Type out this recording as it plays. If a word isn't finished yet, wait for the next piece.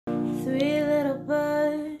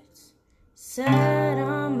sat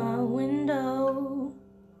on my window,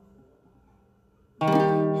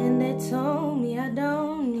 and they told me I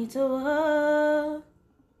don't need to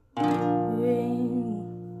worry.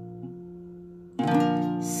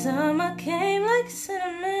 Summer came like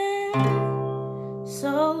cinnamon,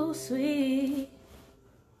 so sweet.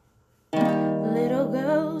 Little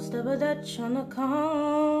girls double dutch on the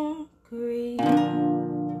concrete,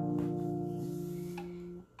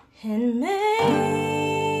 and maybe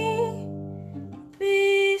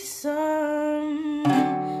sometimes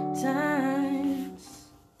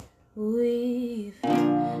we've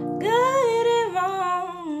got it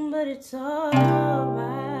wrong, but it's alright.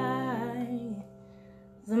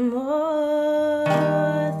 The more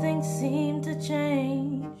things seem to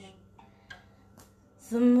change,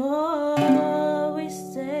 the more we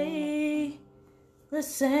stay the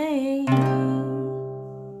same.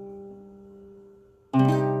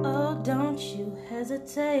 Oh, don't you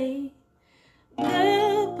hesitate,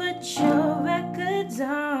 girl, put your records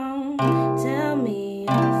on. Tell me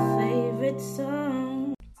your favorite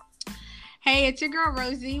song. Hey, it's your girl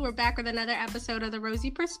Rosie. We're back with another episode of The Rosie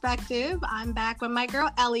Perspective. I'm back with my girl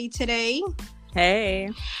Ellie today. Hey.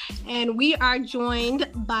 And we are joined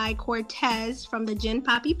by Cortez from the Gin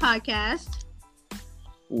Poppy podcast.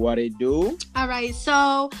 What it do? All right,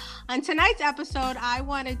 so on tonight's episode, I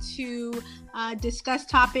wanted to discuss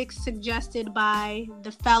topics suggested by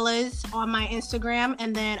the fellas on my Instagram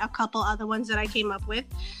and then a couple other ones that I came up with.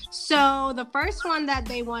 So the first one that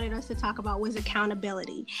they wanted us to talk about was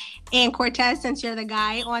accountability. And Cortez, since you're the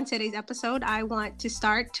guy on today's episode, I want to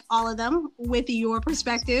start all of them with your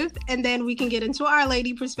perspective, and then we can get into our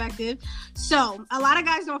lady perspective. So a lot of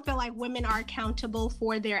guys don't feel like women are accountable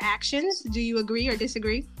for their actions. Do you agree or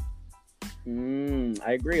disagree?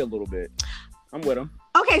 I agree a little bit. I'm with them.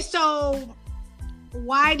 Okay, so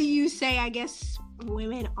why do you say, I guess,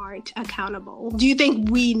 women aren't accountable? Do you think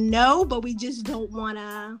we know, but we just don't want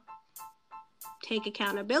to take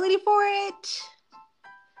accountability for it?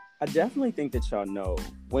 I definitely think that y'all know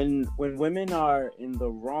when women are in the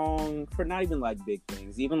wrong for not even like big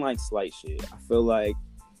things, even like slight shit. I feel like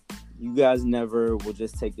you guys never will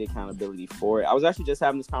just take the accountability for it. I was actually just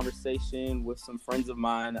having this conversation with some friends of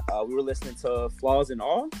mine. We were listening to Flaws and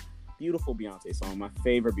All. Beautiful Beyonce song, my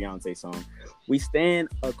favorite Beyonce song. We stand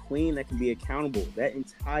a queen that can be accountable. That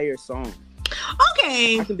entire song.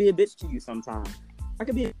 Okay. I can be a bitch to you sometimes. I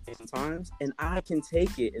can be a bitch sometimes, and I can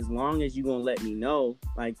take it as long as you gonna let me know.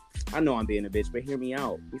 Like, I know I'm being a bitch, but hear me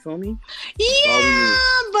out. You feel me? Yeah,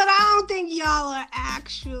 but I don't think y'all are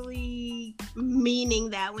actually meaning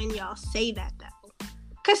that when y'all say that, though.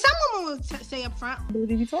 Because some women will say up front. What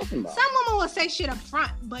are you talking about? Some women will say shit up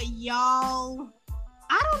front, but y'all...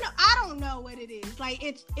 I don't know what it is. Like,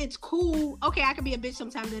 it's cool. Okay, I could be a bitch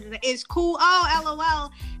sometimes. It's cool. Oh,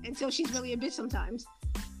 LOL. Until she's really a bitch sometimes.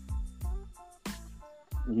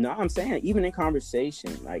 No, I'm saying even in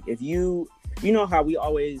conversation, like if you know how we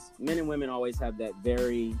always, men and women always have that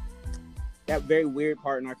very weird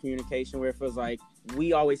part in our communication where it feels like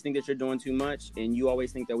we always think that you're doing too much and you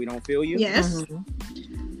always think that we don't feel you. Yes.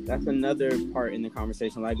 Mm-hmm. That's another part in the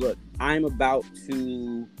conversation. Like, look, I'm about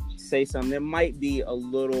to say something that might be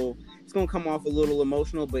it's going to come off a little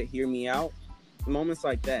emotional, but hear me out. Moments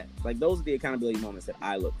like that, like those are the accountability moments that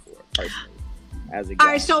I look for personally as a guy.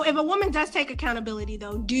 All right, so if a woman does take accountability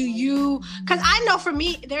though, do you, because I know for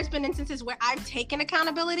me, there's been instances where I've taken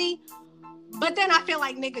accountability, but then I feel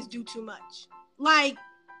like niggas do too much. Like,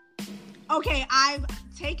 okay, I've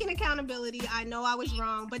taken accountability. I know I was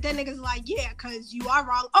wrong, but then niggas like, yeah, because you are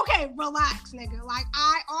wrong. Okay, relax, nigga. Like,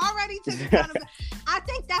 I already took accountability. I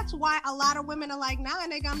think that's why a lot of women are like, nah,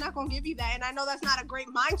 nigga, I'm not going to give you that. And I know that's not a great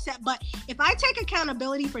mindset, but if I take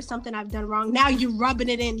accountability for something I've done wrong, now you're rubbing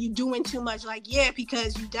it in. You're doing too much. Like, yeah,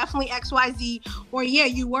 because you definitely XYZ, or yeah,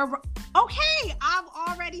 you were. Okay, I've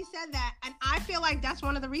already said that. And I feel like that's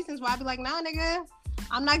one of the reasons why I'd be like, nah, nigga,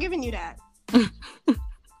 I'm not giving you that.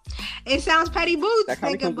 It sounds petty boots, that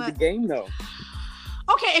kind of comes but with the game, though.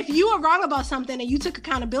 Okay, if you were wrong about something and you took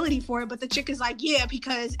accountability for it, but the chick is like, yeah,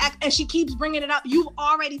 because, and she keeps bringing it up, you've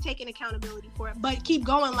already taken accountability for it. But keep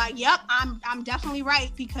going, like, yep, I'm definitely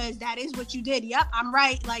right because that is what you did. Yep, I'm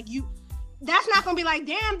right. Like, that's not gonna be like,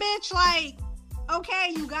 damn, bitch. Like,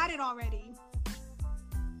 okay, you got it already.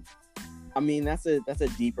 I mean, that's a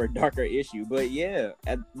deeper, darker issue. But yeah,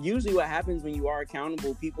 usually what happens when you are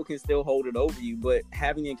accountable, people can still hold it over you. But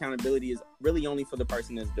having the accountability is really only for the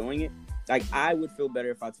person that's doing it. Like, I would feel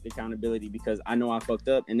better if I took accountability because I know I fucked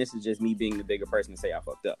up. And this is just me being the bigger person to say I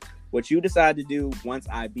fucked up. What you decide to do once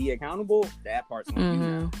I be accountable, that part's on you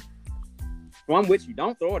now. So I'm with you.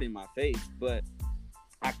 Don't throw it in my face. But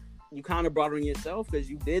you kind of brought on yourself because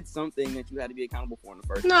you did something that you had to be accountable for in the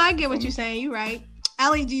first place. No, I get what you're saying. You're right.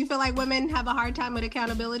 Ellie, do you feel like women have a hard time with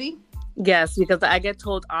accountability? Yes, because I get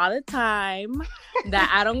told all the time that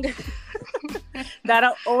I don't that I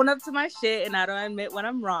don't own up to my shit and I don't admit when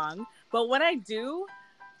I'm wrong. But when I do,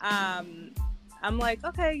 I'm like,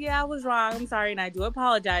 okay, yeah, I was wrong. I'm sorry, and I do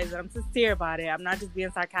apologize, and I'm sincere about it. I'm not just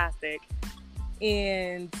being sarcastic.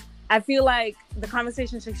 And I feel like the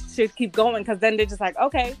conversation should keep going, because then they're just like,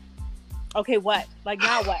 okay, what? Like,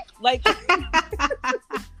 now what? Like,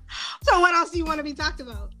 so what else do you want to be talked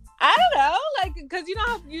about? I don't know, like, because you know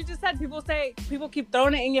how you just said people keep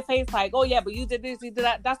throwing it in your face, like, oh yeah, but you did this, you did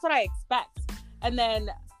that. That's what I expect. And then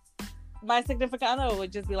my significant other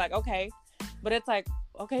would just be like, okay, but it's like,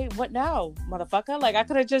 okay, what now, motherfucker? Like, I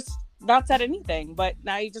could have just not said anything, but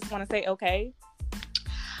now you just want to say okay.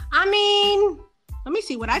 I mean, let me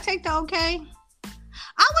see. Would I take the okay?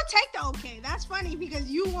 I would take the okay. That's funny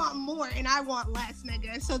because you want more and I want less,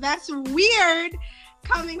 nigga. So that's weird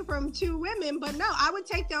coming from two women. But no, I would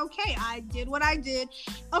take the okay. I did what I did.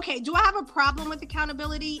 Okay, do I have a problem with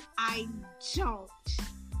accountability? I don't.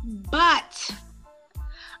 But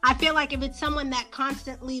I feel like if it's someone that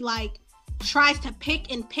constantly like tries to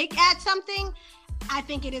pick at something, I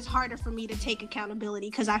think it is harder for me to take accountability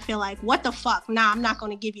because I feel like, what the fuck? Nah, I'm not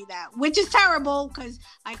going to give you that, which is terrible because,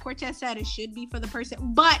 like Cortez said, it should be for the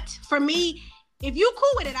person. But for me, if you cool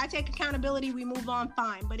with it, I take accountability, we move on,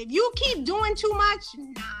 fine. But if you keep doing too much,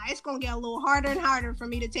 nah, it's going to get a little harder and harder for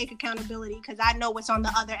me to take accountability because I know what's on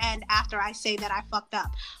the other end after I say that I fucked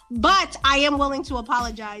up. But I am willing to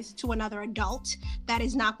apologize to another adult that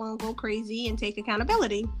is not going to go crazy and take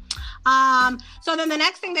accountability. So then the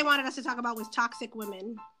next thing they wanted us to talk about was toxic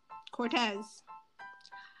women. Cortez,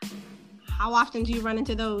 how often do you run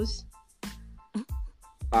into those?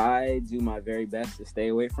 I do my very best to stay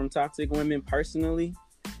away from toxic women personally.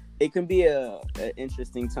 It can be an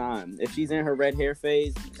interesting time. If she's in her red hair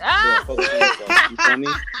phase, focus on yourself, you feel me?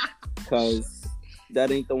 Because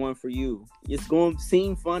that ain't the one for you. It's going to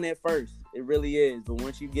seem fun at first. It really is. But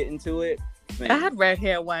once you get into it, I had red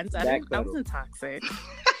hair once. I wasn't toxic.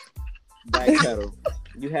 Backpedal.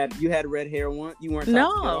 You had red hair once? You weren't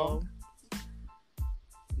toxic at all?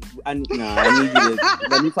 I need you to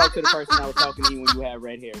let me talk to the person that was talking to you when you had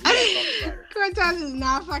red hair. Cortez is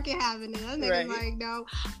not fucking having it. That nigga's like, no.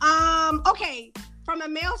 Okay, from a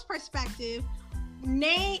male's perspective,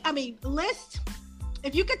 list,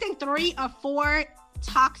 if you could think 3 or 4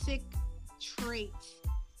 toxic traits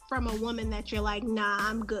from a woman that you're like, nah,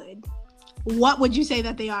 I'm good. What would you say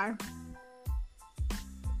that they are?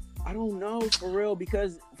 I don't know, for real,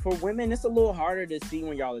 because for women, it's a little harder to see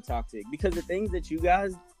when y'all are toxic, because the things that you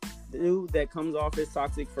guys do that comes off as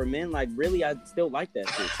toxic for men, like, really, I still like that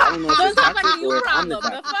shit. I don't know if it's toxic or if I'm the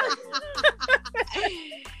toxic.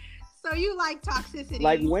 So you like toxicity?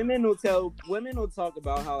 Like, women will talk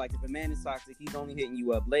about how, like, if a man is toxic, he's only hitting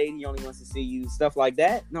you up late, he only wants to see you, stuff like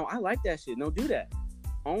that. No, I like that shit. Don't do that.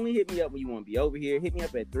 Only hit me up when you want to be over here. Hit me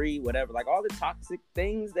up at 3, whatever. Like, all the toxic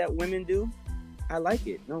things that women do, I like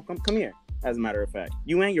it. No, come here. As a matter of fact,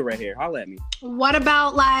 you and your red hair, holla at me. What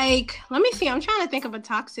about, like, let me see. I'm trying to think of a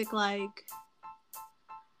toxic, like,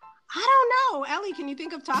 I don't know. Ellie, can you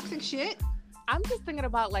think of toxic shit? I'm just thinking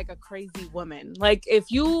about, like, a crazy woman. Like, if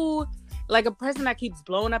you, like, a person that keeps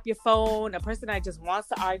blowing up your phone, a person that just wants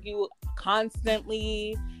to argue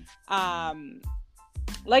constantly,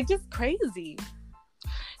 like, just crazy.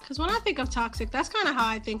 Because when I think of toxic, that's kind of how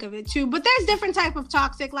I think of it too. But there's different type of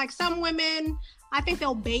toxic. Like, some women, I think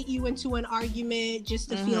they'll bait you into an argument just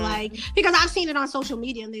to feel like, because I've seen it on social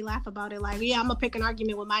media and they laugh about it. Like, yeah, I'm gonna pick an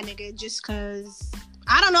argument with my nigga just because,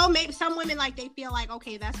 I don't know, maybe some women, like, they feel like,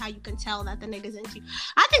 okay, that's how you can tell that the nigga's into you.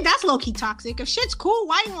 I think that's low-key toxic. If shit's cool,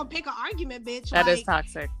 why you want to pick an argument, bitch? That is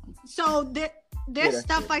toxic. So there's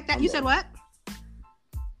stuff like that. You said what?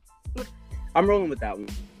 I'm rolling with that one.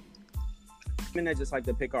 Women that just like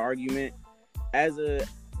to pick an argument, as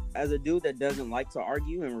a dude that doesn't like to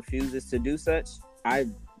argue and refuses to do such,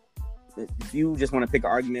 if you just want to pick an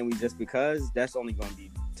argument with just because, that's only going to be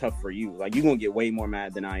tough for you. Like, you're going to get way more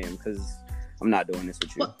mad than I am because I'm not doing this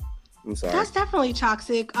with you. Well, I'm sorry. That's definitely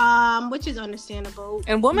toxic, which is understandable.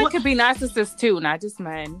 And women can be narcissists too, not just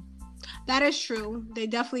men. That is true. They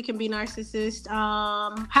definitely can be narcissists.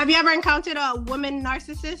 Have you ever encountered a woman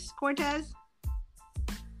narcissist, Cortez?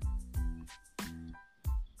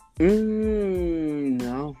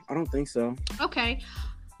 No, I don't think so. Okay.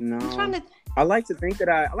 No. I like to think that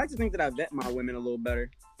I vet my women a little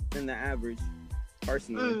better than the average,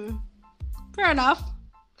 personally. Fair enough.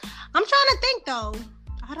 I'm trying to think though.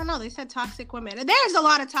 I don't know. They said toxic women. There's a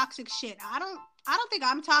lot of toxic shit. I don't think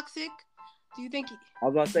I'm toxic. Do you think? I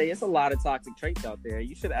was about to say, it's a lot of toxic traits out there.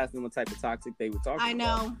 You should ask them what type of toxic they were talking about. I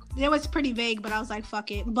know. It was pretty vague, but I was like,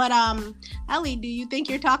 fuck it. But, Ellie, do you think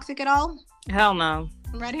you're toxic at all? Hell no.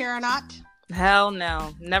 Red hair or not? Hell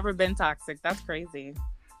no. Never been toxic. That's crazy.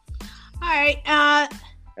 All right.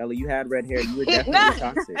 Ellie, you had red hair. You were definitely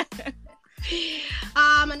toxic.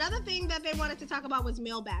 Another thing that they wanted to talk about was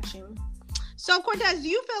male bashing. So, Cortez, do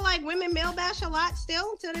you feel like women male bash a lot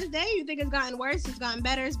still to this day? You think it's gotten worse? It's gotten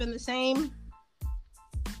better? It's been the same?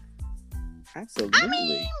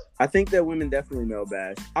 Absolutely. I think that women definitely male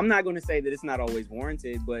bash. I'm not going to say that it's not always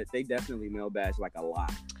warranted, but they definitely male bash like a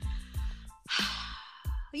lot.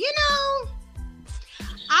 You know,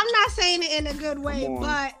 I'm not saying it in a good way,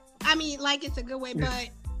 but I mean, like it's a good way, but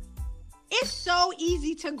it's so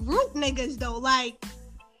easy to group niggas though. Like,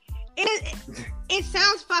 it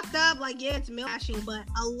sounds fucked up, like, yeah, it's male bashing, but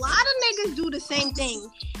a lot of niggas do the same thing.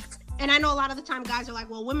 And I know a lot of the time guys are like,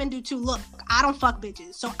 well, women do too. Look, I don't fuck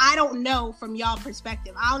bitches, so I don't know from y'all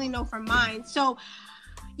perspective. I only know from mine. So,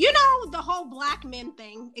 you know, the whole black men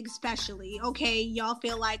thing, especially, okay, y'all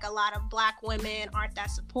feel like a lot of black women aren't that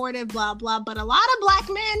supportive, blah, blah, but a lot of black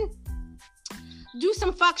men do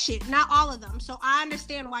some fuck shit, not all of them. So I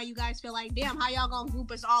understand why you guys feel like, damn, how y'all gonna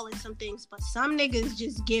group us all in some things? But some niggas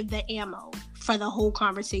just give the ammo for the whole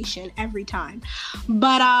conversation every time.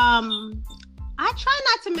 But I try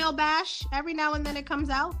not to male bash. Every now and then it comes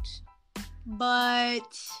out,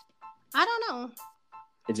 but I don't know.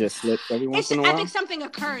 It just slips every once in a while. I think something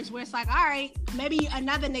occurs where it's like, all right, maybe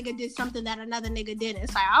another nigga did something that another nigga didn't.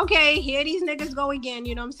 It's like, okay, here these niggas go again,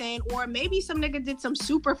 you know what I'm saying? Or maybe some nigga did some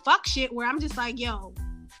super fuck shit where I'm just like, yo,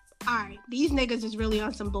 all right, these niggas is really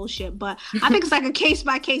on some bullshit. But I think it's like a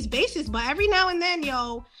case-by-case basis. But every now and then,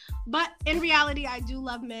 but in reality, I do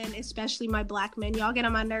love men, especially my black men. Y'all get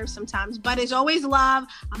on my nerves sometimes, but it's always love.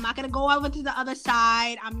 I'm not going to go over to the other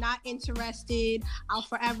side. I'm not interested. I'll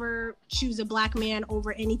forever choose a black man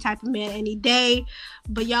over any type of man any day.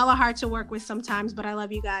 But y'all are hard to work with sometimes, but I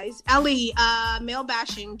love you guys. Ellie, male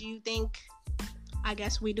bashing, do you think, I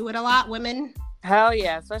guess we do it a lot, women? Hell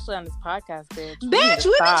yeah, especially on this podcast, bitch. Bitch,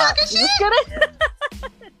 we be talking shit. Just kidding.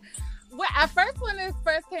 Well, at first, when this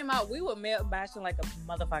first came out, we were male bashing like a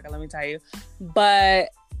motherfucker, let me tell you. But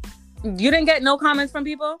you didn't get no comments from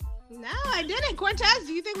people? No, I didn't. Cortez,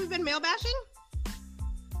 do you think we've been male bashing?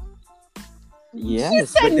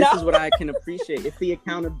 Yes, but this is what I can appreciate. It's the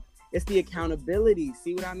accountability.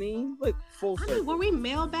 See what I mean? Look, full circle. I mean, were we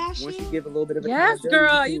male bashing? Once you give a little bit of yes,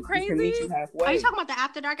 girl, you crazy? Can meet you halfway. Are you talking about the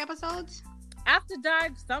After Dark episodes? After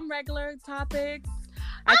Dark, some regular topics.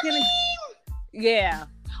 I mean, yeah.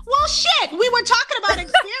 Well, shit, we were talking about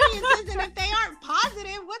experiences, and if they aren't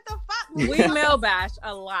positive, what the fuck? We male bash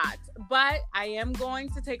a lot, but I am going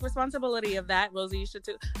to take responsibility of that. Rosie, you should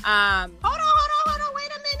too. Hold on.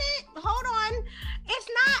 Wait a minute. Hold on. It's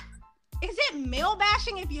not. Is it male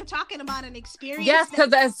bashing if you're talking about an experience? Yes,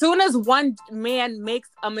 because as soon as one man makes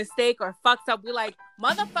a mistake or fucks up, we like,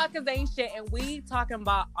 motherfuckers ain't shit, and we talking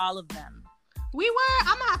about all of them. We were.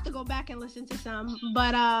 I'm gonna have to go back and listen to some,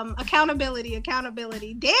 but accountability.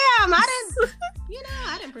 Damn,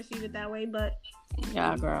 I didn't perceive it that way, but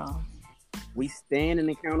yeah, girl. We stand an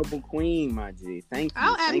accountable queen, my G. Thank you.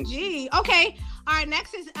 OMG. Okay. All right.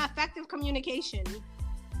 Next is effective communication.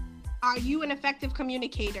 Are you an effective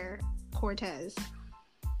communicator, Cortez?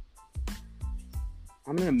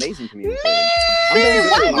 I'm an amazing communicator. Man,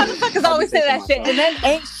 why motherfuckers always say that shit and then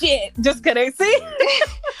ain't shit? Just kidding. See?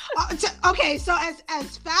 Okay, so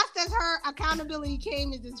as fast as her accountability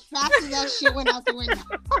came, is as fast as that shit went out the window.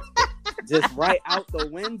 Just right out the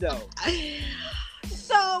window.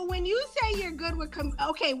 So when you say you're good with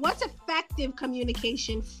okay, what's effective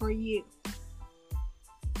communication for you?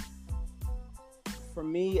 For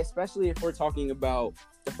me, especially if we're talking about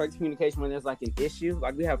effective communication when there's like an issue,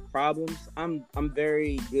 like we have problems, I'm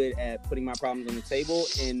very good at putting my problems on the table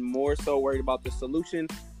and more so worried about the solution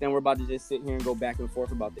than we're about to just sit here and go back and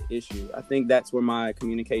forth about the issue. I think that's where my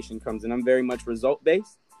communication comes in. I'm very much result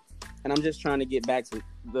based, and I'm just trying to get back to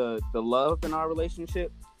the love in our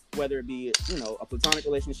relationship, whether it be, a platonic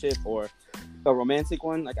relationship or a romantic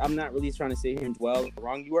one. Like, I'm not really trying to sit here and dwell on how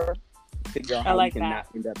wrong you were, figure out how we can not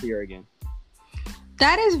end up here again.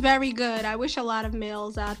 That is very good. I wish a lot of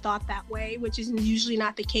males thought that way, which is usually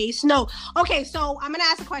not the case. No. Okay, so I'm going to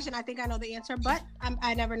ask a question. I think I know the answer, but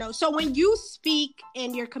I never know. So when you speak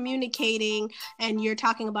and you're communicating and you're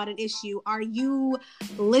talking about an issue, are you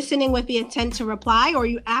listening with the intent to reply, or are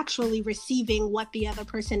you actually receiving what the other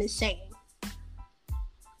person is saying?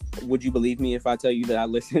 Would you believe me if I tell you that I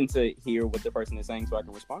listen to hear what the person is saying so I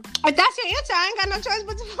can respond? If that's your answer, I ain't got no choice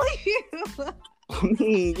but to believe you. I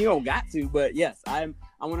mean, you don't got to, but yes, I'm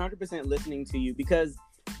I'm 100% listening to you because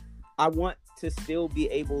I want to still be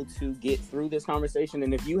able to get through this conversation.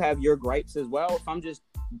 And if you have your gripes as well, if I'm just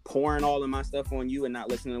pouring all of my stuff on you and not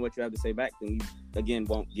listening to what you have to say back, then we, again,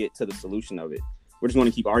 won't get to the solution of it. We're just going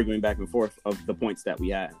to keep arguing back and forth of the points that we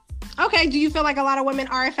have. Okay. Do you feel like a lot of women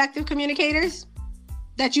are effective communicators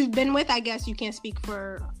that you've been with? I guess you can't speak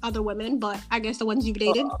for other women, but I guess the ones you've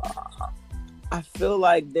dated. I feel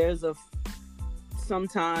like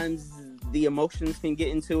sometimes the emotions can get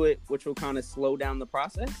into it, which will kind of slow down the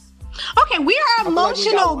process. Okay, we are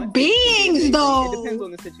emotional beings, though. It depends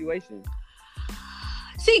on the situation.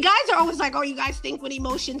 See, guys are always like, "Oh, you guys think with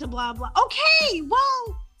emotions and blah blah." Okay,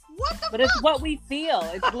 well, what the fuck? But it's what we feel.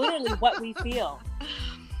 It's literally what we feel.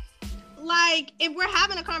 Like, if we're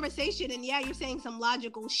having a conversation and yeah, you're saying some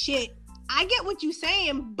logical shit, I get what you're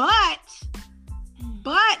saying, but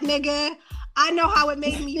nigga, I know how it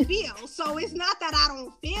made me feel. So it's not that I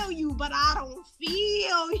don't feel you, but I don't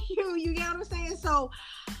feel you. You get what I'm saying? So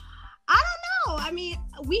I don't know. I mean,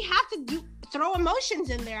 we have to throw emotions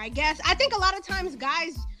in there, I guess. I think a lot of times,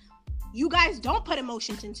 guys, you guys don't put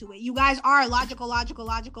emotions into it. You guys are logical.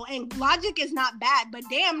 And logic is not bad. But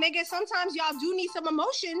damn, nigga, sometimes y'all do need some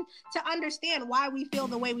emotion to understand why we feel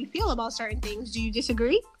the way we feel about certain things. Do you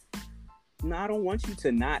disagree? No, I don't want you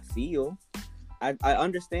to not feel. I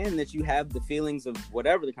understand that you have the feelings of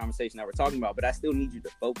whatever the conversation that we're talking about, but I still need you to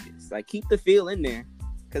focus. Like, keep the feel in there,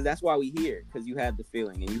 because that's why we here, because you have the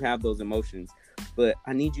feeling and you have those emotions. But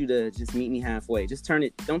I need you to just meet me halfway. Just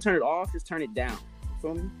don't turn it off, just turn it down. You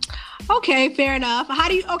feel me? Okay, fair enough.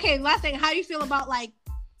 Last thing, how do you feel about, like,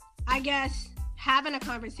 I guess, having a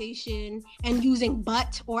conversation and using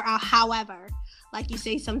but or however? Like, you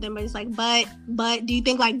say something, but it's like, but, do you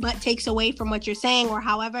think, like, but takes away from what you're saying or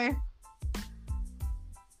however?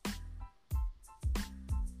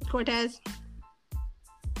 Cortez?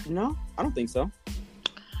 No, I don't think so.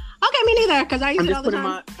 Okay, me neither, because I use it all the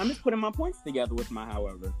time. I'm just putting my points together with my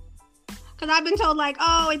however. Because I've been told, like,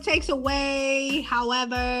 oh, it takes away,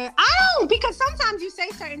 however. I don't, because sometimes you say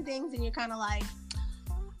certain things and you're kind of like,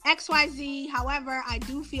 XYZ, however, I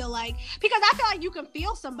do feel like, because I feel like you can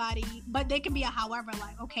feel somebody, but they can be a however,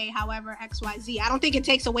 like, okay, however, XYZ. I don't think it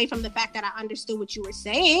takes away from the fact that I understood what you were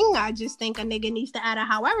saying. I just think a nigga needs to add a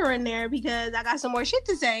however in there because I got some more shit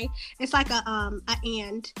to say. It's like a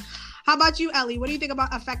and. How about you, Ellie? What do you think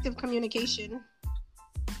about effective communication?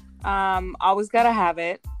 Always gotta have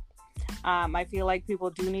it. I feel like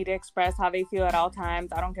people do need to express how they feel at all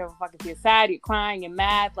times. I don't give a fuck if you're sad, you're crying, you're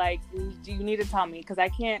mad. Like, you need to tell me, because I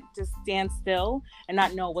can't just stand still and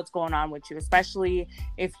not know what's going on with you, especially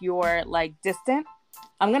if you're, like, distant.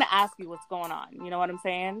 I'm going to ask you what's going on. You know what I'm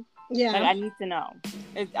saying? Yeah. Like, I need to know.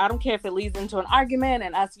 I don't care if it leads into an argument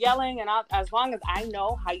and us yelling, and as long as I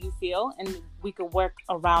know how you feel and we could work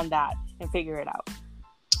around that and figure it out.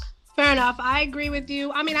 Fair enough. I agree with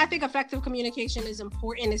you. I mean, I think effective communication is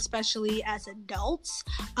important, especially as adults,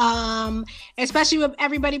 especially with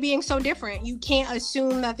everybody being so different. You can't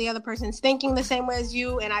assume that the other person's thinking the same way as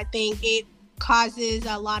you. And I think it causes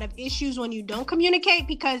a lot of issues when you don't communicate,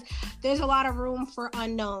 because there's a lot of room for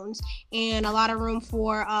unknowns and a lot of room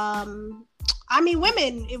for,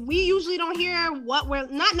 women, if we usually don't hear what we're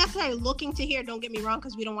not necessarily looking to hear, don't get me wrong,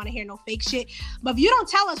 because we don't want to hear no fake shit. But if you don't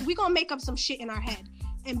tell us, we're going to make up some shit in our head.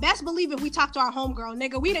 And best believe if we talk to our homegirl,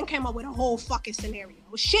 nigga, we done came up with a whole fucking scenario.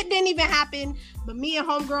 Shit didn't even happen, but me and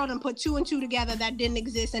homegirl done put 2 and 2 together that didn't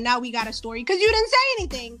exist, and now we got a story because you didn't say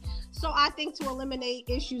anything. So I think to eliminate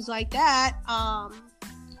issues like that,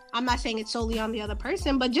 I'm not saying it's solely on the other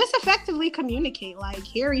person, but just effectively communicate, like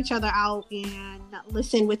hear each other out and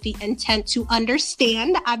listen with the intent to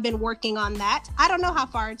understand. I've been working on that. I don't know how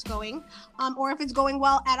far it's going, or if it's going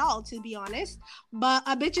well at all, to be honest, but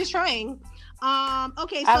a bitch is trying.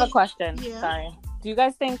 Okay. So, I have a question. Yeah. Sorry. Do you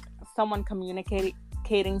guys think someone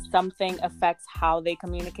communicating something affects how they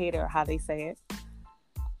communicate or how they say it?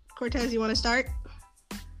 Cortez, you want to start?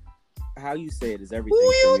 How you say it is everything.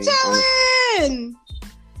 Who you telling?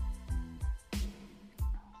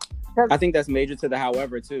 I think that's major to the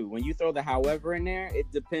however too. When you throw the however in there,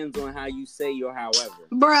 it depends on how you say your however.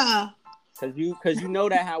 Bruh. Cause you know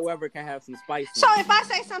that however can have some spice. So if I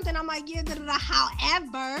say something, I'm like, yeah,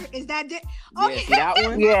 however, is that okay? Yeah, see that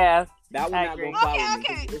one? Yeah. That one not gonna follow me.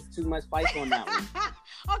 It's too much spice on that one.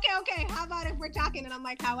 Okay. How about if we're talking and I'm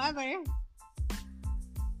like, however?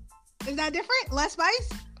 Is that different? Less spice?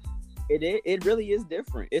 It really is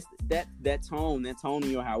different. It's that tone in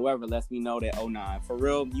your however lets me know that, oh nah, for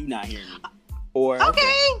real, you not hearing me. Or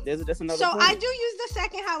Okay. there's just another. So point. I do use the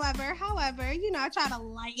second, however, I try to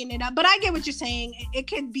lighten it up. But I get what you're saying. It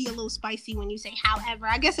could be a little spicy when you say however.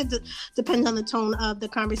 I guess it depends on the tone of the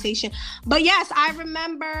conversation. But yes, I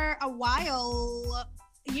remember a while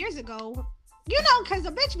years ago. Because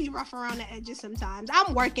a bitch be rough around the edges sometimes.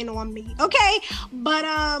 I'm working on me, okay? But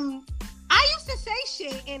I used to say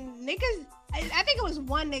shit, and niggas, I think it was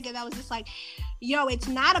one nigga that was just like, yo, it's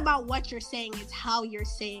not about what you're saying, it's how you're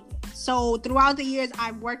saying it. So throughout the years,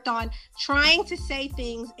 I've worked on trying to say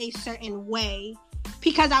things a certain way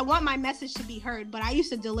because I want my message to be heard, but I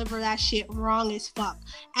used to deliver that shit wrong as fuck.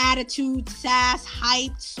 Attitude, sass,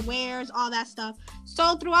 hype, swears, all that stuff.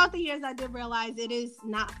 So throughout the years, I did realize it is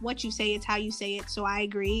not what you say, it's how you say it. So I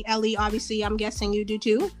agree. Ellie, obviously, I'm guessing you do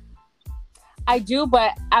too. I do,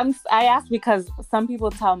 but I ask because some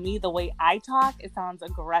people tell me the way I talk, it sounds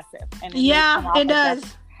aggressive. And it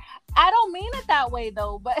does. I don't mean it that way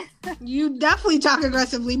though, but you definitely talk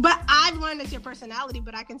aggressively. But I've learned it's your personality,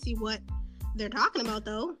 but I can see what they're talking about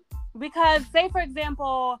though. Because say for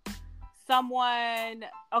example,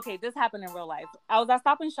 this happened in real life. I was at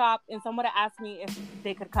Stop and Shop and someone asked me if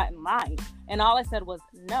they could cut in line. And all I said was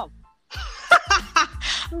no.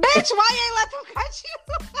 Bitch, why you ain't let them cut you?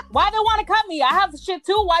 Why they want to cut me? I have shit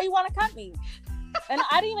too. Why you want to cut me? And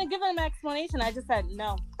I didn't even give them an explanation. I just said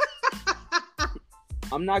no.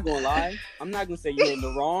 I'm not gonna lie. I'm not gonna say you're in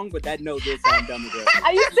the wrong, but that no did sound dumb again.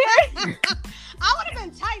 Are you serious? I would have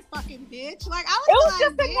been tight, fucking bitch. Like I It was like,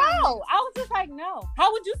 just a damn. no. I was just like no.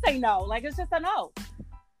 How would you say no? Like it's just a no.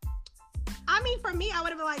 I mean, for me, I would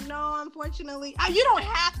have been like, no, unfortunately. You don't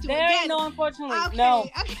have to. There Again, ain't no unfortunately. okay, No.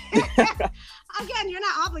 Okay. Again, you're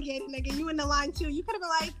not obligated, nigga. You in the line too. You could have been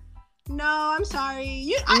like, no, I'm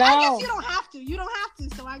sorry. I guess you don't have to. You don't have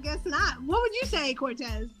to. So I guess not. What would you say,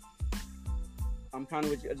 Cortez? I'm kind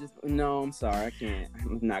of with you. No, I'm sorry. I can't.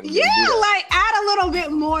 I'm not gonna. Yeah, like add a little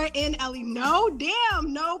bit more in, Ellie. No,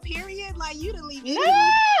 damn, no, period. Like you didn't leave.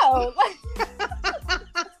 No.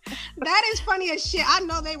 That is funny as shit. I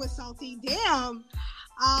know they were salty. Damn.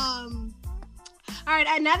 All right,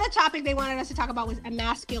 another topic they wanted us to talk about was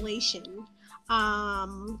emasculation. I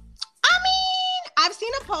mean, I've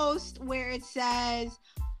seen a post where it says,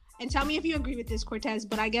 and tell me if you agree with this, Cortez,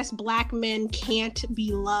 but I guess black men can't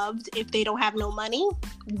be loved if they don't have no money.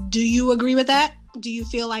 Do you agree with that? Do you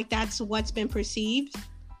feel like that's what's been perceived?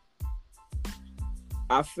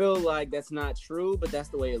 I feel like that's not true, but that's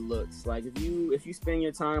the way it looks. Like if you spend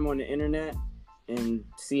your time on the internet and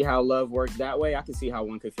see how love works that way, I can see how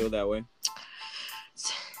one could feel that way.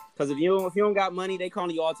 Because if you don't got money, they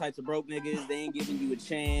calling you all types of broke niggas. They ain't giving you a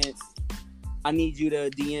chance. I need you to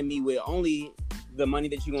DM me with only the money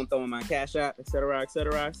that you gonna throw in my Cash App, etc.,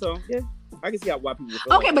 etc. So yeah, I can see why people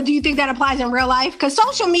feel. Okay, but do you think that applies in real life? Because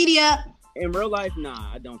social media, in real life,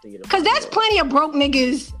 nah, I don't think it. Because there's plenty of broke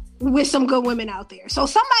niggas with some good women out there. So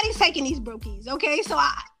somebody's taking these brokies, okay? So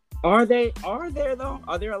Are there though?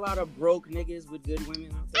 Are there a lot of broke niggas with good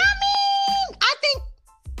women out there? I mean, I think.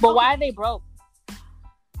 But why are they broke?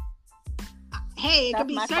 Hey, it That's could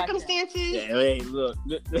be my circumstances. Yeah, hey, look,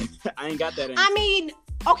 I ain't got that answer. I mean,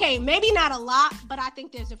 okay, maybe not a lot, but I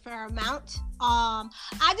think there's a fair amount.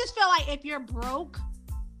 I just feel like if you're broke,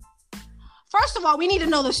 first of all, we need to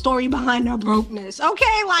know the story behind our brokenness,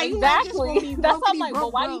 okay? Like, exactly. That's why I'm like, well,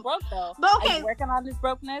 why are you broke though? But okay, are you working on this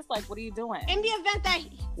brokenness? Like, what are you doing? In the event that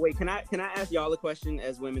wait, can I ask y'all a question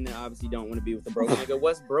as women that obviously don't want to be with a broke nigga?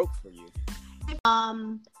 What's broke for you?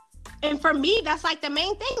 And for me, that's like the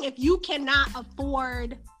main thing. If you cannot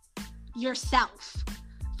afford yourself,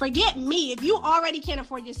 forget me. If you already can't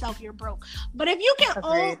afford yourself, you're broke. But if you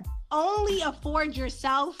can only afford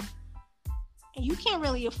yourself, and you can't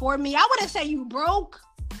really afford me, I wouldn't say you broke.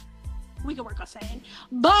 We can work on saying,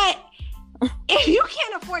 but if you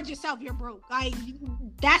can't afford yourself, you're broke. Like,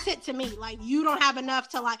 that's it to me. Like, you don't have enough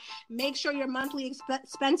to like make sure your monthly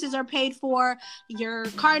expenses are paid for, your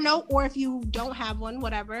car note, or if you don't have one,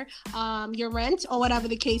 whatever, your rent or whatever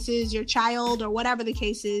the case is, your child or whatever the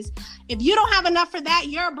case is. If you don't have enough for that,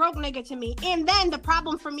 you're a broke nigga to me. And then the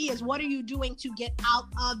problem for me is, what are you doing to get out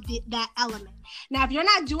of that element? Now, if you're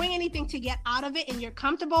not doing anything to get out of it and you're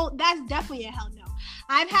comfortable, that's definitely a hell no.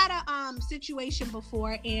 I've had a situation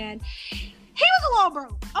before, and he was a little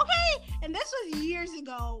broke, okay? And this was years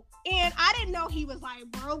ago, and I didn't know he was like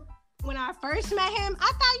broke when I first met him.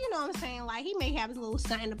 I thought, you know what I'm saying, like he may have a little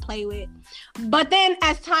something to play with. But then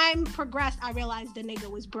as time progressed, I realized the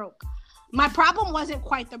nigga was broke. My problem wasn't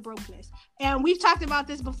quite the brokenness. And we've talked about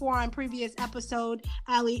this before on previous episode,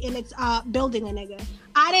 Allie, and it's building a nigga.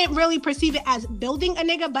 I didn't really perceive it as building a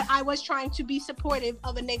nigga, but I was trying to be supportive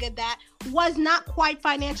of a nigga that was not quite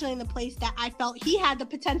financially in the place that I felt he had the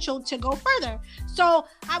potential to go further. So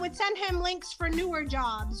I would send him links for newer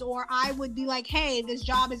jobs, or I would be like, hey, this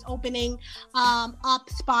job is opening up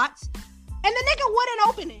spots. And the nigga wouldn't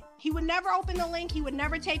open it. He would never open the link. He would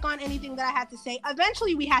never take on anything that I had to say.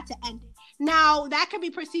 Eventually, we had to end it. Now, that could be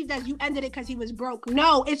perceived as you ended it because he was broke.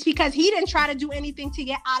 No, it's because he didn't try to do anything to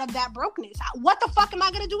get out of that brokenness. What the fuck am I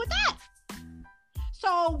going to do with that?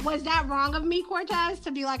 So, was that wrong of me, Cortez,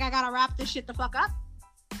 to be like, I got to wrap this shit the fuck up?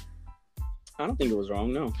 I don't think it was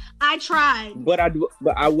wrong, no. I tried. But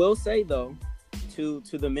I will say, though, to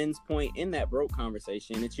the men's point in that broke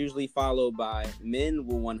conversation, it's usually followed by men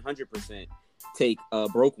will 100% take a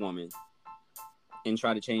broke woman and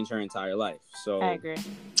try to change her entire life. So I agree.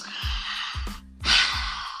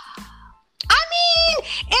 I mean,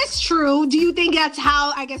 it's true. Do you think that's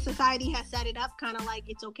how, I guess, society has set it up? Kind of like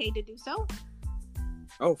it's okay to do so?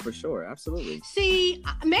 Oh, for sure. Absolutely. See,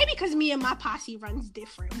 maybe because me and my posse runs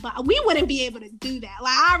different, but we wouldn't be able to do that.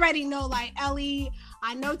 Like, I already know, like, Ellie,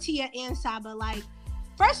 I know Tia and Saba, like,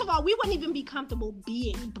 first of all, we wouldn't even be comfortable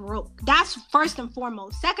being broke. That's first and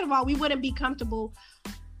foremost. Second of all, we wouldn't be comfortable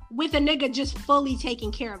with a nigga just fully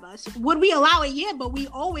taking care of us. Would we allow it? Yeah, but we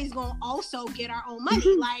always gonna also get our own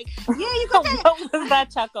money. Like, yeah, you could take What was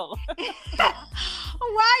that chuckle? Why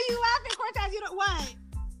are you laughing, Cortez? You know what?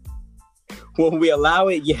 Will we allow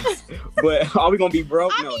it? Yes. But are we gonna be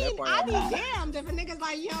broke? No, that part. I'd be damned if a nigga's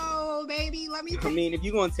like, yo, baby, let me take. I mean, if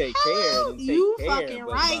you're gonna take care, then take you care, fucking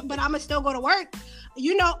right, but I'ma still go to work.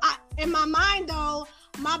 You know, in my mind though,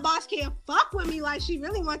 my boss can't fuck with me like she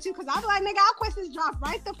really wants to, because I'm like, nigga, I'll quit this job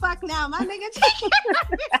right the fuck now. My nigga take care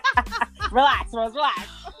of me. Relax, Rose, relax.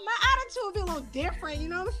 My attitude would be a little different, you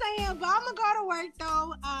know what I'm saying? But I'm gonna go to work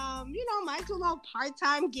though. You know, might do a little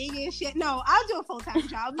part-time gig and shit. No, I'll do a full-time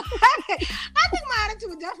job. I think my attitude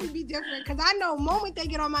would definitely be different, because I know the moment they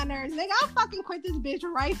get on my nerves, nigga, I'll fucking quit this bitch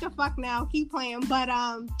right the fuck now. Keep playing. But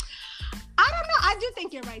I don't know. I do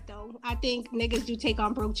think you're right though. I think niggas do take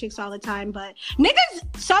on broke chicks all the time, but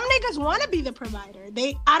some niggas want to be the provider.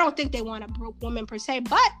 I don't think they want a broke woman per se,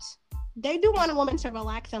 but they do want a woman to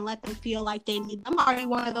relax and let them feel like they need them. Are you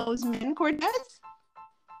one of those men, Cortez?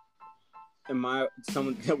 Am I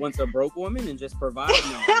someone that wants a broke woman and just provide?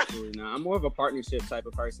 No, absolutely not. I'm more of a partnership type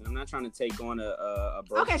of person. I'm not trying to take on a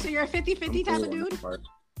broke. Okay, so you're a 50-50 type of dude?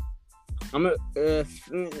 I'm a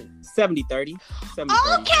 70-30.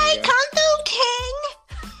 Okay, yeah. come through,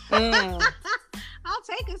 King. I'll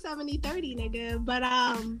take a 70-30, nigga. But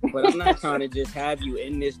I'm not trying to just have you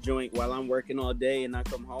in this joint while I'm working all day and I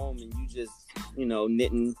come home and you just, you know,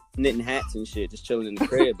 knitting hats and shit, just chilling in the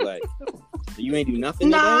crib. Like, you ain't do nothing.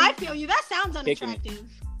 Nah, today? I feel you. That sounds unattractive.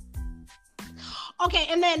 Okay,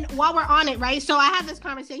 and then while we're on it, right? So I had this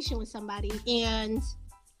conversation with somebody, and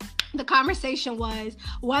the conversation was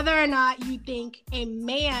whether or not you think a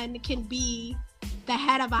man can be the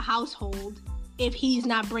head of a household if he's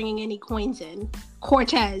not bringing any coins in.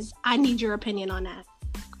 Cortez, I need your opinion on that.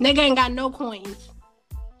 Nigga ain't got no coins.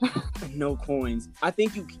 No coins. I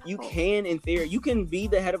think you can, in theory, you can be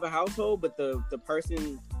the head of a household, but the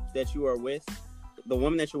person that you are with, the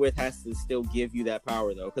woman that you're with, has to still give you that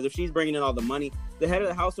power, though. Because if she's bringing in all the money, the head of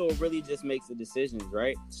the household really just makes the decisions,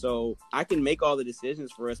 right? So I can make all the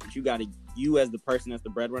decisions for us, but you as the person that's the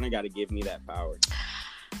breadwinner, got to give me that power.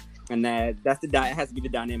 And it has to be the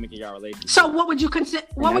dynamic in your relationship. So what would you consider?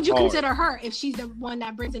 What would you consider her if she's the one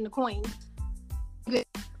that brings in the coins?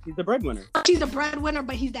 She's the breadwinner. She's the breadwinner,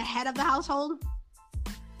 but he's the head of the household.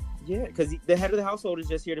 Yeah, because the head of the household is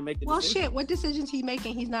just here to make the decision. Well, shit, what decisions he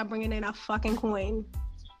making? He's not bringing in a fucking coin.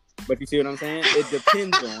 But you see what I'm saying? It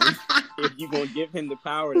depends on if you're going to give him the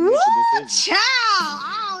power to make the decision. Child,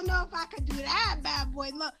 I don't know if I could do that, bad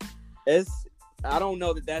boy. Look. I don't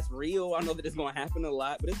know that that's real. I know that it's going to happen a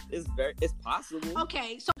lot, but it's possible.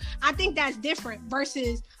 Okay, so I think that's different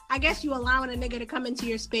versus, I guess, you allowing a nigga to come into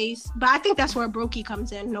your space. But I think that's where brokey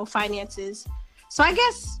comes in, no finances. So I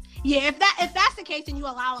guess, yeah, if that's the case and you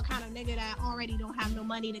allow a kind of nigga that already don't have no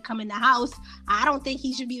money to come in the house, I don't think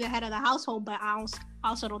he should be the head of the household, but I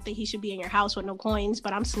also don't think he should be in your house with no coins,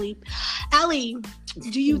 but I'm sleep. Ellie,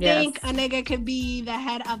 do you think a nigga could be the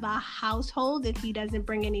head of a household if he doesn't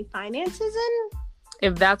bring any finances in?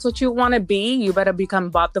 If that's what you want to be, you better become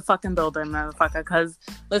Bob the fucking Builder, motherfucker. Because,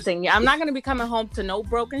 listen, I'm not going to be coming home to no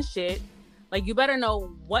broken shit. Like, you better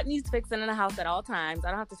know what needs fixing in the house at all times. I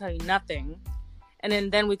don't have to tell you nothing.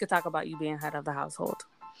 And then we could talk about you being head of the household.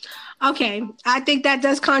 Okay. I think that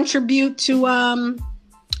does contribute to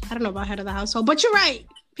I don't know about head of the household, but you're right,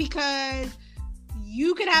 because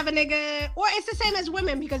you could have a nigga, or it's the same as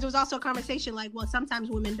women, because there was also a conversation like, well, sometimes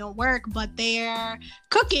women don't work, but they're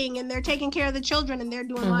cooking and they're taking care of the children and they're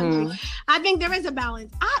doing laundry. I think there is a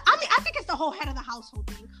balance. I mean, I think it's the whole head of the household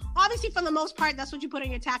thing. Obviously, for the most part, that's what you put in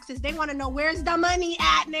your taxes. They want to know, where's the money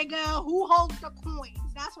at, nigga? Who holds the coins?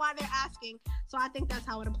 That's why they're asking. So I think that's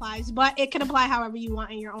how it applies. But it can apply however you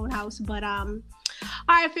want in your own house. But all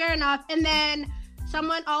right, fair enough. And then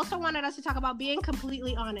someone also wanted us to talk about being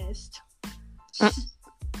completely honest.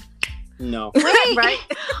 No. Wait, Right?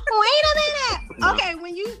 Wait a minute. No. Okay,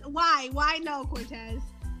 why no, Cortez?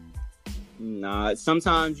 Nah,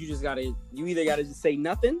 sometimes you either gotta just say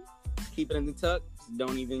nothing, keep it in the tuck,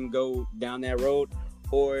 don't even go down that road,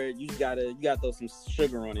 or you gotta throw some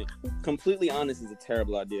sugar on it. Completely honest is a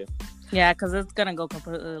terrible idea. Yeah, because it's gonna go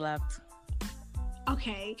completely left.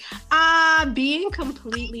 Okay. Being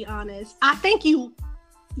completely honest, I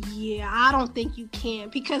don't think you can,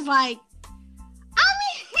 because like,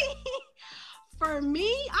 for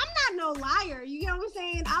me, I'm not no liar. You know what I'm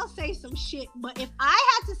saying? I'll say some shit. But if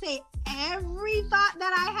I had to say every thought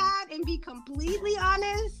that I had and be completely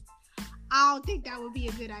honest, I don't think that would be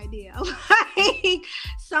a good idea. Like,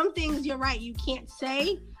 some things, you're right, you can't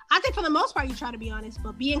say. I think for the most part, you try to be honest.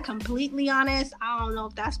 But being completely honest, I don't know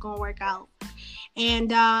if that's going to work out.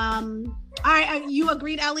 And, all right, you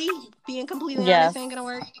agreed, Ellie? Being completely honest ain't going to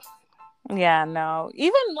work? Yeah, no.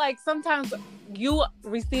 Even like sometimes you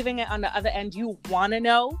receiving it on the other end, you want to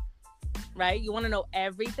know, right? You want to know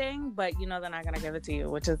everything, but you know they're not going to give it to you,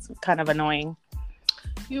 which is kind of annoying.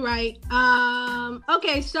 You're right.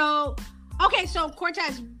 Okay, so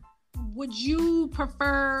Cortez, would you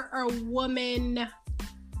prefer a woman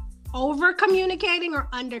over communicating or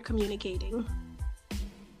under communicating?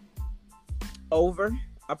 Over.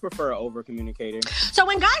 I prefer an over communicator. So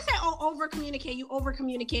when guys say, "Oh, over communicate," you over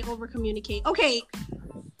communicate. Okay.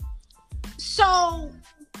 So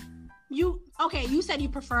you said you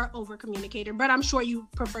prefer over communicator, but I'm sure you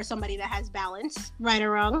prefer somebody that has balance, right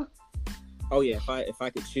or wrong? Oh yeah, if I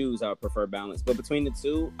could choose, I would prefer balance. But between the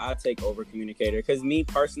two, I take over communicator, because me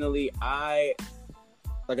personally,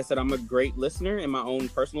 like I said, I'm a great listener in my own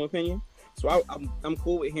personal opinion. So I'm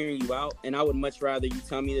cool with hearing you out, and I would much rather you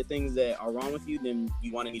tell me the things that are wrong with you than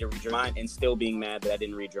you wanted me to read your mind and still being mad that I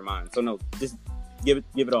didn't read your mind. So no, just give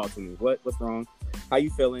it all to me. What's wrong? How you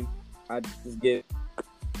feeling? I just get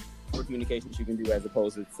more communication that you can do, as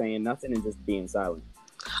opposed to saying nothing and just being silent.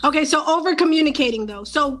 Okay, so over communicating though.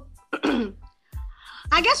 So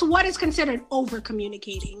I guess what is considered over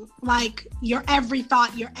communicating? Like your every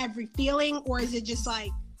thought, your every feeling, or is it just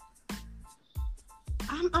like,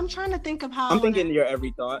 I'm trying to think of how. I'm thinking your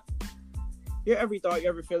every thought. Your every thought, your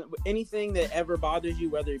every feeling. Anything that ever bothers you,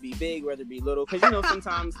 whether it be big, whether it be little. Because, you know,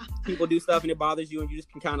 sometimes people do stuff and it bothers you and you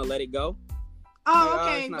just can kind of let it go. Oh,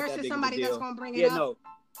 like, okay. Versus somebody that's going to bring it up. No.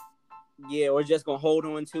 Yeah, or just going to hold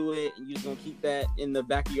on to it and you're just going to keep that in the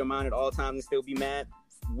back of your mind at all times and still be mad.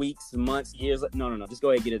 Weeks, months, years. No. Just go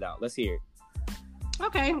ahead and get it out. Let's hear it.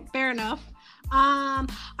 Okay, fair enough. All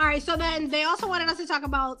right, so then they also wanted us to talk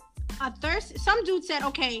about thirst. Some dude said,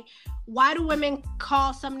 okay, why do women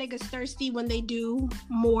call some niggas thirsty when they do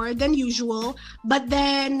more than usual? But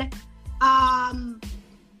then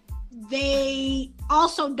they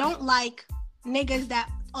also don't like niggas that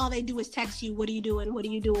all they do is text you, what are you doing? What are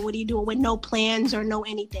you doing? What are you doing? With no plans or no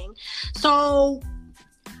anything. So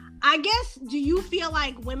I guess, do you feel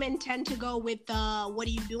like women tend to go with what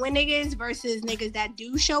are you doing niggas versus niggas that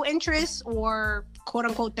do show interest or quote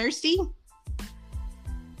unquote thirsty?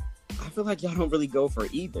 I feel like y'all don't really go for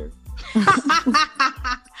either.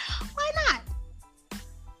 Why not?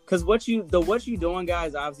 Because what you doing,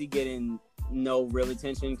 guys, obviously getting no real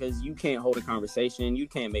attention, because you can't hold a conversation. You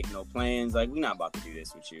can't make no plans. Like, we're not about to do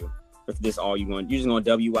this with you. If this all you want, you're just going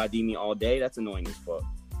to WYD me all day. That's annoying as fuck.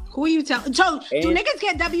 Who are you telling? So, do niggas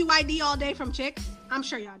get WYD all day from chicks? I'm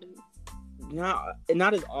sure y'all do. Not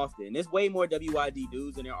as often. There's way more WYD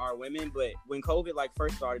dudes than there are women. But when COVID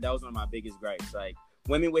first started, that was one of my biggest gripes. Like,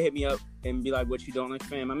 women would hit me up and be like, "What you doing?" Like,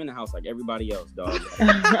 fam, I'm in the house like everybody else, dog.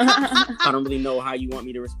 I don't really know how you want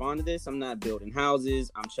me to respond to this. I'm not building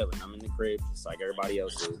houses. I'm chilling. I'm in the crib just like everybody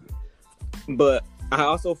else is. But I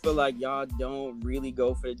also feel like y'all don't really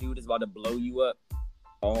go for the dude that's about to blow you up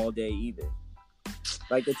all day either.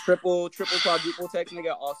 Like the triple, quadruple text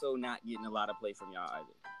nigga also not getting a lot of play from y'all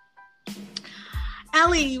either.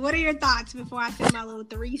 Ellie, what are your thoughts before I say my little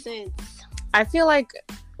 3 cents? I feel like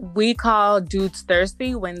we call dudes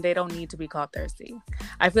thirsty when they don't need to be called thirsty.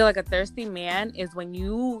 I feel like a thirsty man is when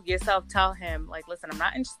you yourself tell him, like, listen, I'm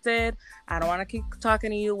not interested. I don't want to keep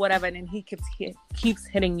talking to you, whatever. And then he keeps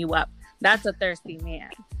hitting you up That's a thirsty man.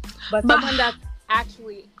 But someone that's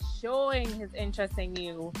actually showing his interest in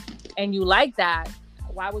you and you like that,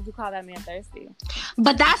 why would you call that man thirsty?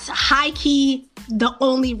 But that's high key the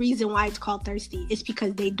only reason why it's called thirsty is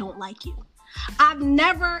because they don't like you. I've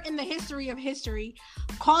never in the history of history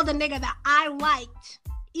called a nigga that I liked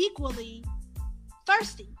equally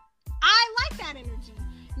thirsty. I like that energy.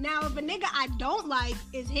 Now, if a nigga I don't like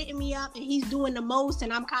is hitting me up and he's doing the most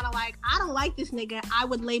and I'm kind of like, I don't like this nigga, I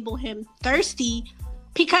would label him thirsty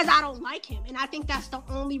because I don't like him. And I think that's the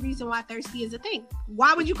only reason why thirsty is a thing.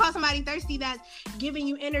 Why would you call somebody thirsty that's giving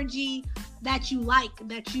you energy that you like,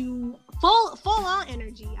 that you full on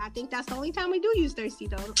energy? I think that's the only time we do use thirsty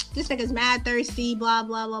though. This nigga's mad thirsty, blah,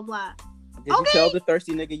 blah, blah, blah. Did you tell the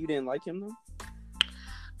thirsty nigga you didn't like him though?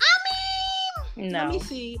 No. Let me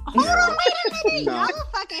see. Hold on, wait a minute. Y'all are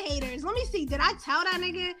fucking haters. Let me see. Did I tell that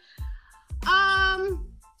nigga?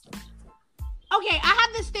 Okay, I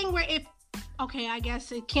have this thing where I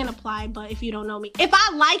guess it can apply, but if you don't know me, if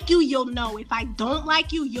I like you, you'll know. If I don't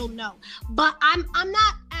like you, you'll know. But I'm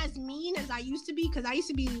not as mean as I used to be, because I used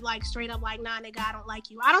to be like straight up like, nah, nigga, I don't like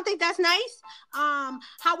you. I don't think that's nice.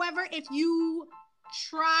 However, if you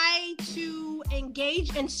try to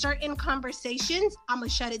engage in certain conversations, I'm gonna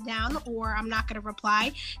shut it down or I'm not gonna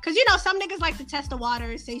reply, because you know some niggas like to test the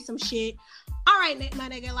water, say some shit. All right, my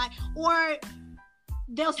nigga, like, or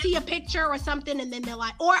they'll see a picture or something and then they're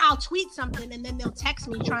like, or I'll tweet something and then they'll text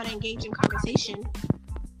me trying to engage in conversation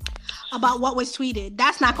about what was tweeted.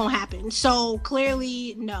 That's not gonna happen. So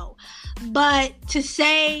clearly no. But to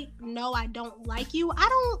say no, I don't like you, I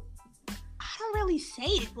don't really say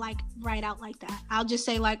it like right out like that. I'll just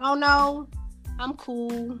say like, oh no, I'm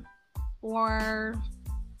cool, or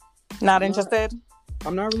not interested.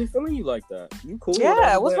 I'm not really feeling you like that. You cool?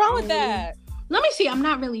 Yeah, what's wrong with that? Let me see. I'm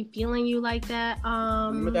not really feeling you like that.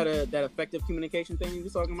 Remember that effective communication thing you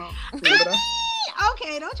was talking about? Remember that?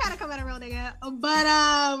 Okay, don't try to come at a real nigga. But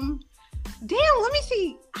damn, let me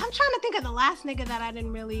see. I'm trying to think of the last nigga that I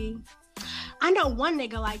didn't really. I know one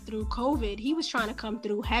nigga like through COVID, he was trying to come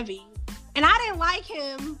through heavy. And I didn't like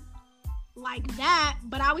him like that,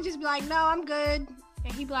 but I would just be like, no, I'm good.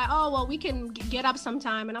 And he'd be like, oh, well, we can get up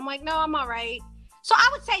sometime. And I'm like, no, I'm all right. So I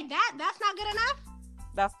would say that's not good enough.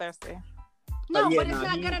 That's thirsty. No, but it's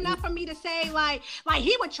not good enough for me to say like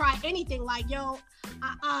he would try anything. Like, yo,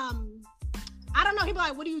 I don't know. He'd be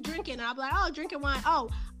like, what are you drinking? And I'll be like, oh, drinking wine. Oh,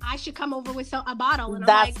 I should come over with a bottle. And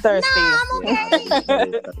that's I'm like, thirsty. nah, I'm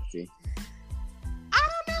okay. Thirsty. I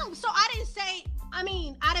don't know. So I didn't say,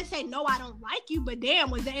 no, I don't like you, but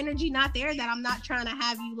damn, was the energy not there that I'm not trying to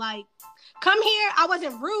have you like, come here. I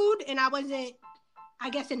wasn't rude and I wasn't, I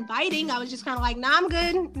guess, inviting. I was just kind of like, nah, I'm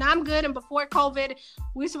good. And before COVID,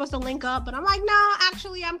 we were supposed to link up, but I'm like, no,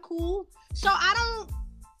 actually, I'm cool. So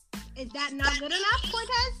is that not good enough,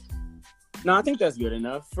 Cortez? No, I think that's good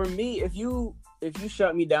enough. For me, if you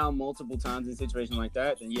shut me down multiple times in a situation like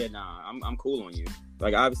that, then yeah, nah, I'm cool on you.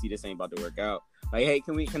 Like, obviously, this ain't about to work out. Like, hey,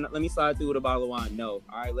 let me slide through with a bottle of wine? No.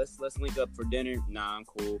 All right, let's link up for dinner. Nah, I'm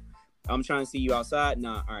cool. I'm trying to see you outside.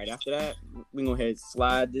 Nah. All right, after that, we gonna go ahead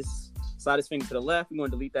slide this finger to the left. We're gonna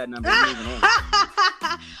delete that number.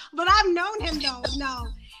 But I've known him though.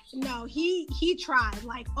 No, he tried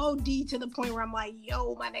like OD to the point where I'm like,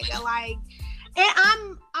 yo, my nigga, like, and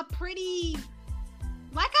I'm a pretty.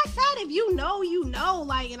 Like I said, if you know,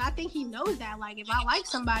 like, and I think he knows that, like, if I like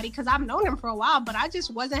somebody, because I've known him for a while, but I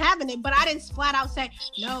just wasn't having it. But I didn't flat out say,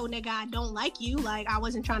 no, nigga, I don't like you. Like, I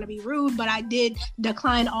wasn't trying to be rude, but I did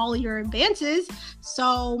decline all of your advances.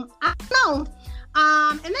 So, I don't know.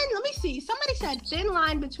 And then let me see. Somebody said thin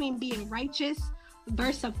line between being righteous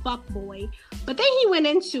versus a fuckboy. But then he went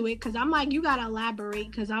into it, because I'm like, you got to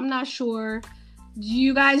elaborate, because I'm not sure. Do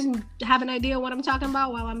you guys have an idea what I'm talking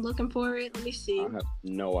about while I'm looking for it? Let me see. I have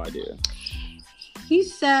no idea. He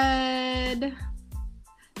said,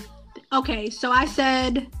 okay, so I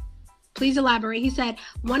said, please elaborate. He said,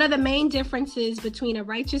 one of the main differences between a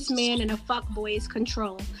righteous man and a fuckboy is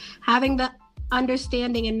control. Having the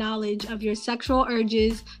understanding and knowledge of your sexual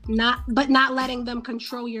urges, but not letting them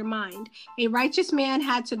control your mind. A righteous man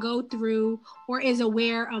had to go through or is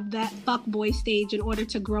aware of that fuckboy stage in order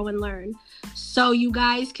to grow and learn. So you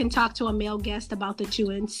guys can talk to a male guest about the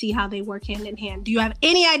two and see how they work hand in hand. Do you have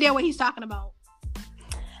any idea what he's talking about?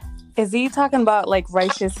 Is he talking about like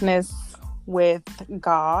righteousness with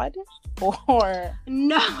God? Or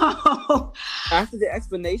no. After the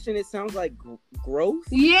explanation, it sounds like growth.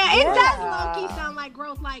 Yeah, it does low-key sound like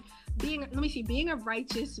growth. Like being a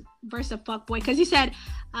righteous versus a fuckboy, because he said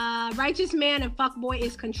righteous man and fuckboy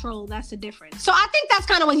is control. That's the difference. So I think that's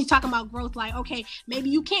kind of what he's talking about, growth. Like, okay, maybe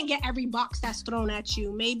you can't get every box that's thrown at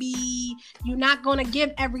you. Maybe you're not going to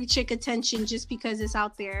give every chick attention just because it's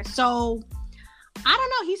out there. So I don't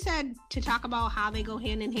know. He said to talk about how they go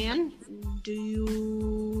hand in hand. Do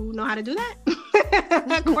you know how to do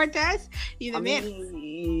that? Cortez?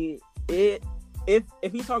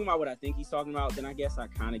 If he's talking about what I think he's talking about, then I guess I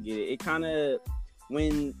kind of get it. It kind of,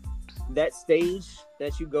 when that stage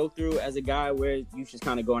that you go through as a guy where you just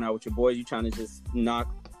kind of going out with your boys, you trying to just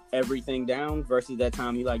knock everything down versus that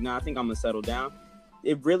time you're like, nah, I think I'm going to settle down.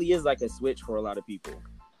 It really is like a switch for a lot of people.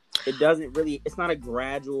 It's not a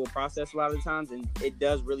gradual process a lot of the times, and it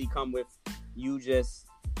does really come with you just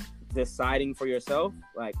deciding for yourself,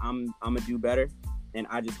 like, I'm going to do better, and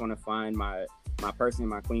I just want to find my person,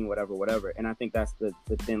 my queen, whatever. And I think that's the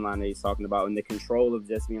thin line that he's talking about, and the control of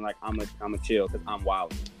just being like, I'm a chill because I'm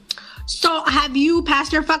wild. So have you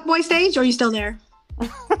passed your fuckboy stage, or are you still there?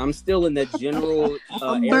 I'm still in the general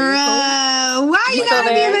area Bruh, code. why you gotta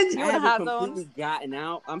be in I haven't completely gotten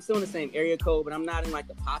out. I'm still in the same area code, but I'm not in like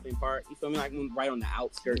the popping part. You feel me? Like I'm right on the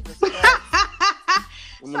outskirts. So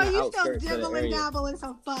you still dibble and dabble in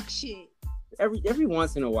some fuck shit. Every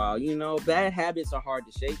once in a while, you know, bad habits are hard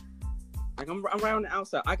to shake. Like I'm right on the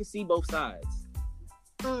outside. I can see both sides.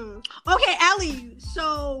 Okay, Ellie.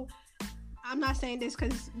 So I'm not saying this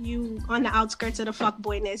because you on the outskirts of the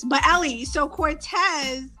fuckboyness, but Ellie. So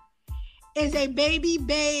Cortez is a baby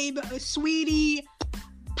babe, a sweetie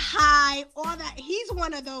pie, all that. He's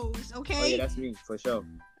one of those. Okay. Oh yeah, that's me for sure.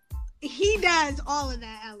 He does all of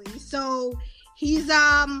that, Ellie. So he's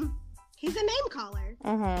a name caller.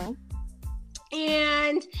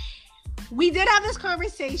 And we did have this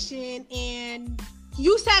conversation, and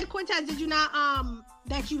you said, Cortez, did you not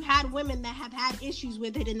that you had women that have had issues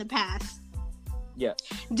with it in the past? Yeah.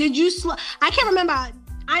 Did you I can't remember.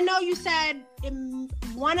 I know you said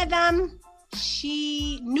one of them,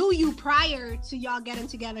 she knew you prior to y'all getting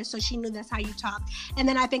together, so she knew that's how you talked. And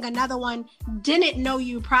then I think another one didn't know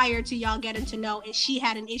you prior to y'all getting to know, and she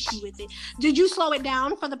had an issue with it. Did you slow it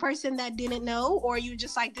down for the person that didn't know, or you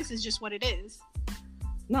just like, this is just what it is?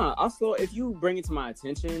 No, I'll slow. If you bring it to my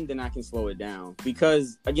attention, then I can slow it down.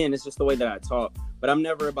 Because again, it's just the way that I talk. But I'm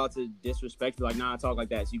never about to disrespect you. Like, nah, I talk like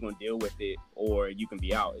that, so you're gonna deal with it, or you can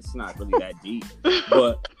be out. It's not really that deep.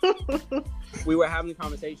 But we were having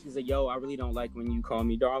conversations that, yo, I really don't like when you call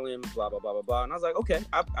me darling, blah blah blah blah blah. And I was like, okay.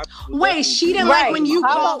 Wait, she didn't like when you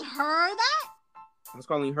called her that? I was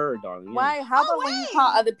calling her darling. Yeah. Why? How about when you call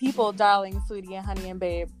other people darling, sweetie, and honey and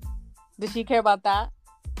babe? Did she care about that?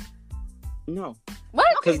 No. What?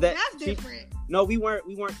 Okay, that's different. No, we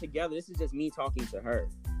weren't together. This is just me talking to her.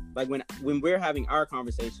 Like when we're having our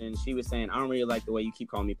conversation, she was saying, I don't really like the way you keep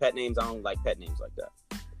calling me pet names. I don't like pet names like that.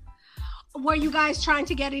 Were you guys trying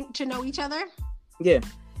to get to know each other? Yeah.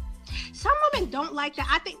 Some women don't like that.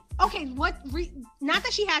 I think, okay, not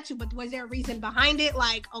that she had to, but was there a reason behind it?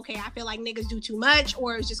 Like, okay, I feel like niggas do too much,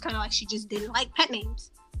 or it's just kind of like she just didn't like pet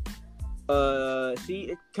names?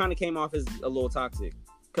 It kind of came off as a little toxic.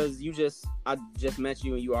 Because I just met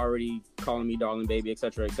you and you already calling me darling, baby,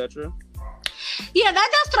 etc., etc. Yeah,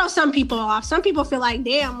 that does throw some people off. Some people feel like,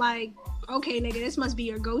 damn, like, okay, nigga, this must be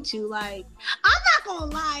your go-to. Like, I'm not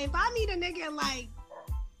gonna lie. If I meet a nigga like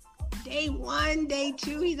day 1, day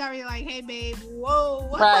 2, he's already like, hey, babe, whoa.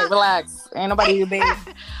 Right, relax. Ain't nobody you, babe.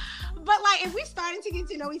 But like, if we starting to get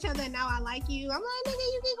to know each other and now I like you, I'm like, nigga,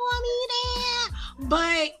 you can call me that.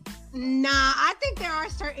 But nah, I think there are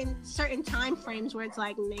certain time frames where it's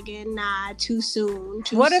like, nigga, nah, too soon.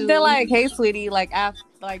 What if they're like, hey, sweetie, like after,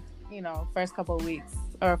 like, you know, first couple of weeks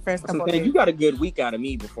or first couple of days? You got a good week out of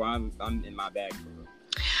me before I'm in my bag.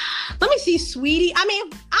 Let me see, sweetie. I mean,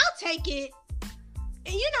 I'll take it.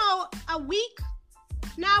 You know, a week.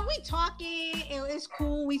 Now we talking, it's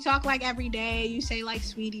cool. We talk like every day. You say like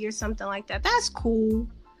sweetie or something like that. That's cool.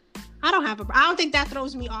 I don't think that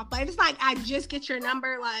throws me off. But if it's like I just get your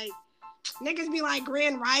number, like niggas be like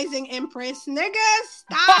Grand Rising Empress. Niggas,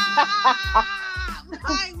 stop.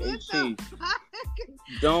 Like, what the fuck?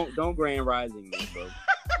 Don't Grand Rising me, bro.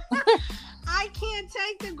 I can't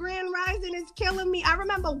take the Grand Rising. It's killing me. I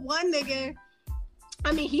remember one nigga.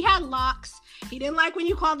 I mean, he had locks. He didn't like when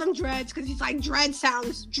you called them dreads because he's like, dread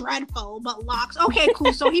sounds dreadful, but locks. Okay,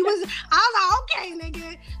 cool. So I was like, okay,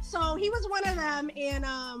 nigga. So he was one of them. And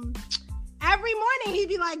every morning he'd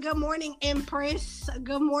be like, good morning, Empress.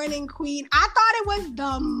 Good morning, Queen. I thought it was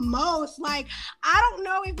the most. Like, I don't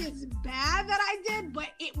know if it's bad that I did, but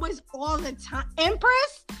it was all the time.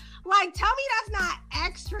 Empress? Like, tell me that's not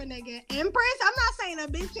extra, nigga. Empress? I'm not saying a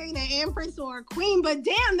bitch ain't an empress or a queen, but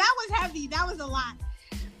damn, that was heavy. That was a lot.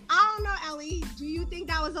 I don't know, Ellie. Do you think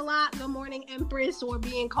that was a lot? Good morning, Empress, or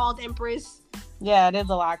being called Empress? Yeah, it is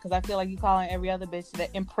a lot because I feel like you calling every other bitch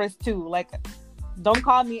the Empress too. Like, don't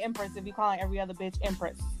call me Empress if you calling every other bitch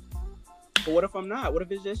Empress. But what if I'm not? What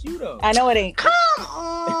if it's just you though? I know it ain't. Come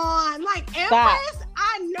on, like Empress. Stop.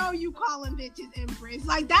 I know you calling bitches Empress.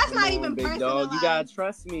 Like that's not even big personal. dog. You gotta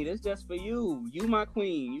trust me. This just for you. You my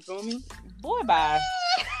queen. You feel me? Boy, bye.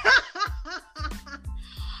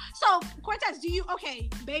 So, Cortez,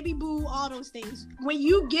 baby boo, all those things. When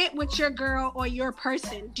you get with your girl or your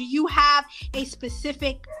person, do you have a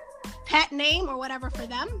specific pet name or whatever for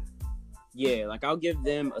them? Yeah, like I'll give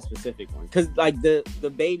them a specific one. Cause like the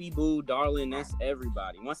baby boo, darling, that's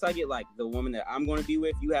everybody. Once I get like the woman that I'm gonna be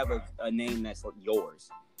with, you have a name that's like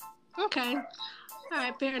yours. Okay. All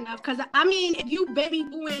right, fair enough. Because, I mean, if you baby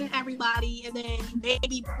booing everybody and then you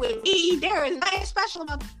baby with me, there is nothing special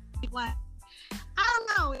about what. I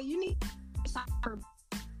don't know. You need to so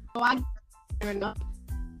I fair enough.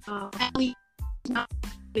 At least not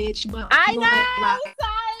a bitch, but I know.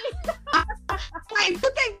 Sorry. Like, you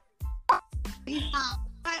think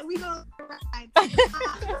we gonna ride. All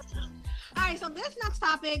right, so this next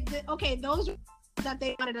topic, those that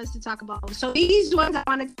they wanted us to talk about. So these ones I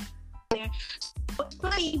wanted to there. So it's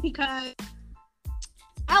funny because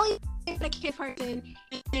Ellie is a kid person,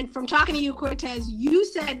 and from talking to you, Cortez, you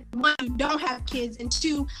said one, you don't have kids, and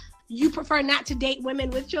two, you prefer not to date women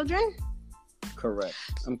with children. Correct.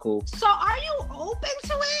 I'm cool. So are you open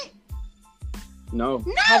to it? No.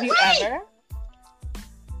 Have you ever?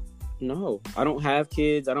 No, I don't have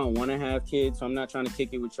kids. I don't want to have kids, so I'm not trying to kick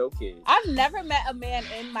it with your kids. I've never met a man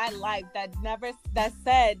in my life that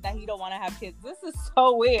said that he don't want to have kids. This is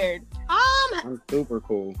so weird. I'm super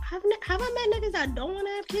cool. Have I met niggas that don't want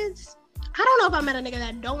to have kids? I don't know if I met a nigga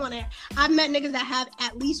that don't want to. I've met niggas that have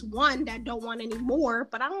at least one that don't want any more,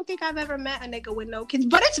 but I don't think I've ever met a nigga with no kids.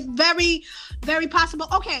 But it's very, very possible.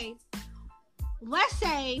 Okay, let's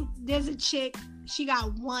say there's a chick, she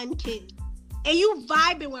got one kid. And you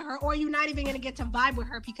vibing with her, or you're not even gonna get to vibe with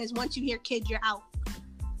her because once you hear kids, you're out.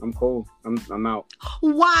 I'm cool. I'm out.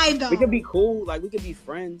 Why though? We could be cool. Like we could be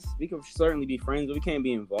friends. We could certainly be friends, but we can't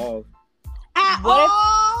be involved. At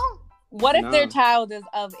all? What if their child is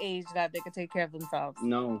of age that they could take care of themselves?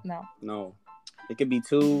 No. It could be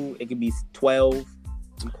 2. It could be 12.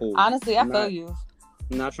 I'm cool. Honestly, I feel you.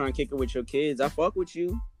 I'm not trying to kick it with your kids. I fuck with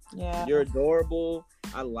you. Yeah. You're adorable.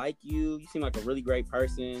 I like you. You seem like a really great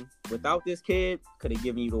person. Without this kid, could have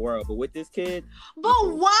given you the world. But with this kid... But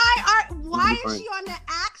why is she on the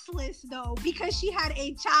axe list, though? Because she had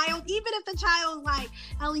a child. Even if the child, like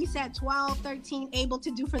Ellie said, 12, 13, able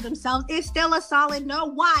to do for themselves, it's still a solid no.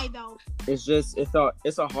 Why, though? It's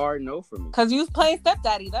a hard no for me. Because you playing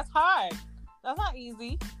stepdaddy. That's hard. That's not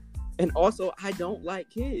easy. And also, I don't like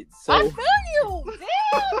kids. So I feel you.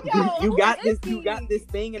 Damn, yo. You got this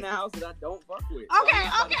thing in the house that I don't fuck with.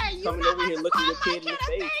 Okay. You coming over here looking your kid in the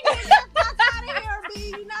face. Out of here, B.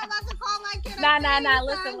 You're not about to call my kid. Nah.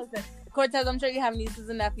 Listen. Cortez, I'm sure you have nieces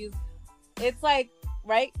and nephews. It's like,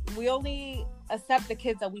 right? We only accept the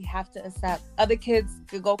kids that we have to accept. Other kids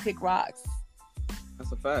could go kick rocks.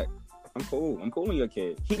 That's a fact. I'm cool. I'm cool with your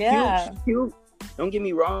kid. He's cute. Don't get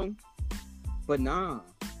me wrong. But nah.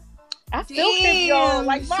 I still think you're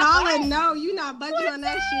like solid. No, you're not budging on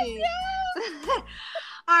that shit.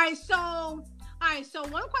 All right. So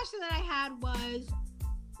one question that I had was,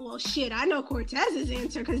 well, shit, I know Cortez's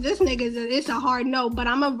answer because this nigga it's a hard no, but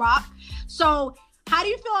I'm a rock. So how do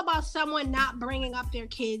you feel about someone not bringing up their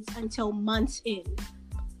kids until months in?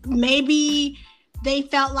 Maybe they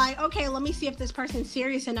felt like, okay, let me see if this person's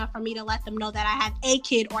serious enough for me to let them know that I have a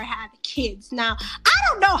kid or have kids. Now, I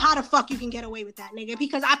don't know how the fuck you can get away with that, nigga,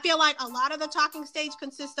 because I feel like a lot of the talking stage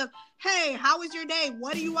consists of, hey, how was your day?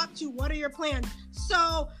 What are you up to? What are your plans?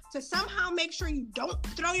 So to somehow make sure you don't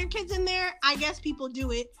throw your kids in there, I guess people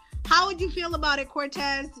do it. How would you feel about it,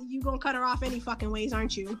 Cortez? You gonna cut her off any fucking ways,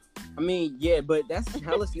 aren't you? I mean, yeah, but that's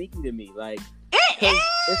hella sneaky to me. Like,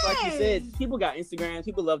 it's like you said, people got Instagram.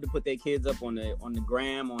 People love to put their kids up on the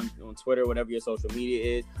gram, on Twitter, whatever your social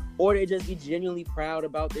media is, or they just be genuinely proud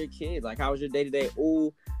about their kid. Like, how was your day today?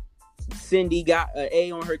 Ooh, Cindy got an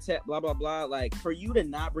A on her test. Blah blah blah. Like, for you to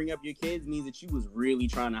not bring up your kids means that you was really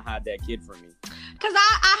trying to hide that kid from me. Because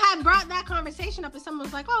I had brought that conversation up and someone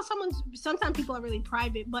was like, oh, sometimes people are really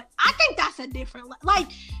private, but I think that's a different, like,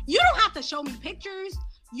 you don't have to show me pictures.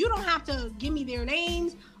 You don't have to give me their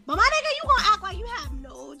names. But my nigga, you gonna act like you have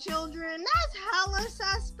no children. That's hella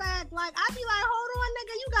suspect. Like, I'd be like, hold on,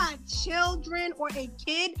 nigga, you got children or a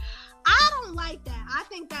kid. I don't like that. I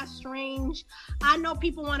think that's strange. I know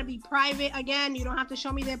people want to be private. Again, you don't have to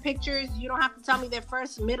show me their pictures. You don't have to tell me their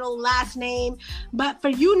first, middle, last name. But for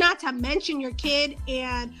you not to mention your kid,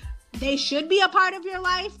 and they should be a part of your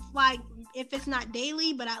life, like if it's not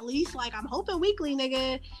daily, but at least like I'm hoping weekly,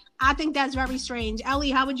 nigga. I think that's very strange.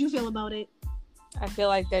 Ellie, how would you feel about it? I feel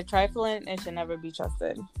like they're trifling and should never be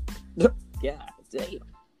trusted. Yeah, damn.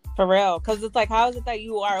 For real. Because it's like, how is it that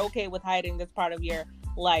you are okay with hiding this part of your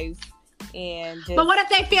life? And just... But what if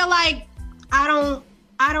they feel like I don't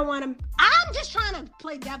want to? I'm just trying to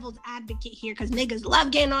play devil's advocate here because niggas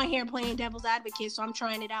love getting on here playing devil's advocate, so I'm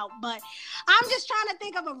trying it out. But I'm just trying to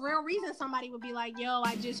think of a real reason somebody would be like, "Yo,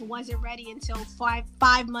 I just wasn't ready until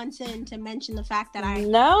five months in to mention the fact that I."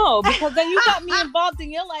 No, because then you got me involved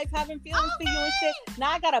in your life, having feelings for you and shit.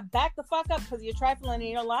 Now I gotta back the fuck up because you're trifling and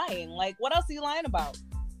you're lying. Like, what else are you lying about?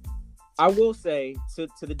 I will say to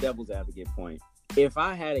the devil's advocate point, if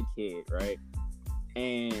I had a kid, right,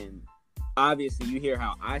 and obviously you hear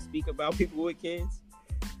how I speak about people with kids,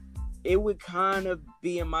 it would kind of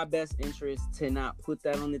be in my best interest to not put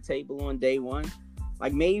that on the table on day one.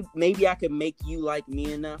 Like maybe I could make you like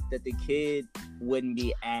me enough that the kid wouldn't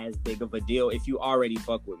be as big of a deal if you already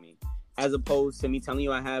fuck with me, as opposed to me telling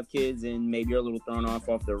you I have kids and maybe you're a little thrown off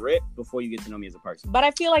the rip before you get to know me as a person. But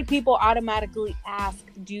I feel like people automatically ask,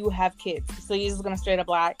 do you have kids? So you're just gonna straight up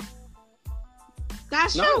lie?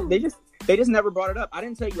 That's no, true. They just never brought it up. I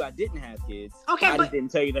didn't tell you I didn't have kids. Okay, I just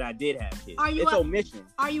didn't tell you that I did have kids. It's omission.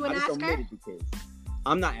 Are you an I just asker? omitted the kids.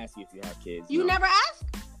 I'm not asking if you have kids. You no. never ask?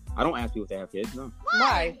 I don't ask people if they have kids. No.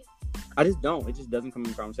 Why? I just don't. It just doesn't come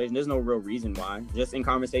in conversation. There's no real reason why. Just in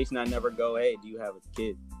conversation, I never go, "Hey, do you have a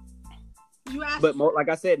kid?" You ask. But like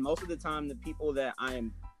I said, most of the time, the people that I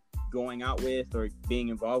am going out with or being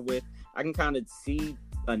involved with, I can kind of see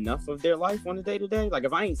enough of their life on a day-to-day. Like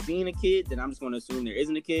if I ain't seeing a kid, then I'm just going to assume there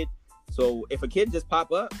isn't a kid. So if a kid just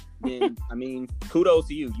pop up, then I mean, kudos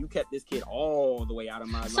to you. You kept this kid all the way out of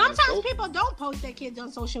my life. Sometimes people don't post their kids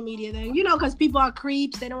on social media then, because people are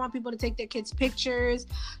creeps. They don't want people to take their kids' pictures.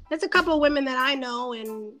 There's a couple of women that I know,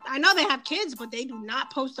 and I know they have kids, but they do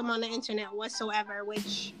not post them on the internet whatsoever,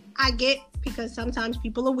 which I get because sometimes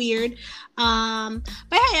people are weird. But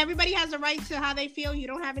hey, everybody has a right to how they feel. You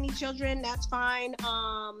don't have any children, that's fine.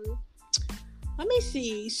 Let me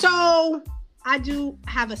see. So I do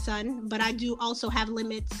have a son, but I do also have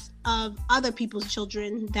limits of other people's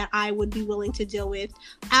children that I would be willing to deal with.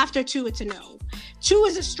 After 2, it's a no. 2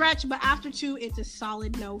 is a stretch, but after 2, it's a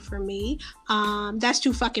solid no for me. That's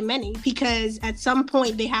too fucking many because at some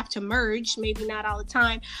point they have to merge, maybe not all the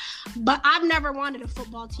time. But I've never wanted a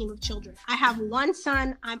football team of children. I have one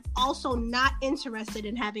son. I'm also not interested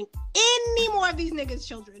in having any more of these niggas'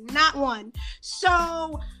 children. Not one.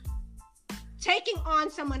 So taking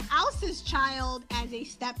on someone else's child as a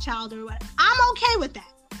stepchild or what, I'm okay with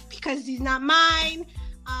that because he's not mine.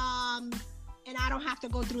 And I don't have to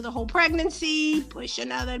go through the whole pregnancy, push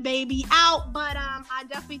another baby out. But I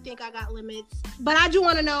definitely think I got limits. But I do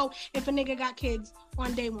want to know if a nigga got kids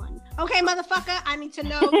on day 1. Okay, motherfucker, I need to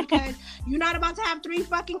know because you're not about to have 3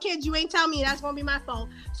 fucking kids. You ain't tell me. That's going to be my fault.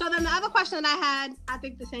 So then the other question that I had, I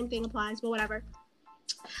think the same thing applies, but whatever.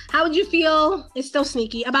 How would you feel, it's still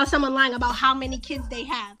sneaky, about someone lying about how many kids they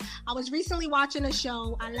have? I was recently watching a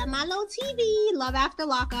show, I love my little TV, Love After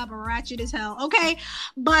Lockup, ratchet as hell, okay?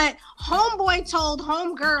 But homeboy told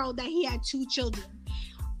homegirl that he had 2 children.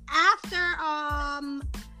 After,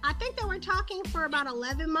 I think they were talking for about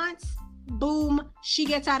 11 months, boom, she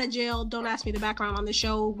gets out of jail. Don't ask me the background on the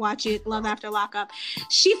show, watch it, Love After Lockup.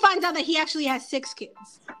 She finds out that he actually has 6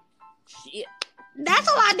 kids. Shit. That's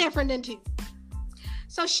a lot different than 2.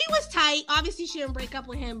 So she was tight. Obviously, she didn't break up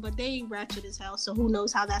with him, but they ratchet as hell. So who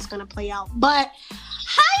knows how that's going to play out. But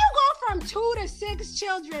how you go from 2 to 6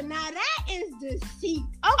 children? Now, that is deceit.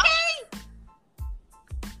 Okay?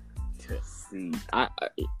 Deceit. I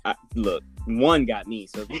look, 1 got me.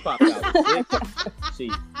 So if you popped out with 6,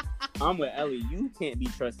 see, I'm with Ellie. You can't be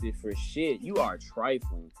trusted for shit. You are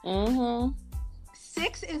trifling. Mm-hmm.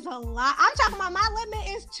 6 is a lot. I'm talking about my limit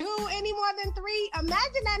is 2, any more than 3.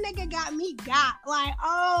 Imagine that nigga got me got. Like,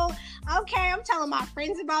 oh, okay, I'm telling my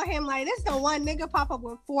friends about him. Like, this the one nigga pop up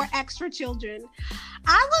with 4 extra children.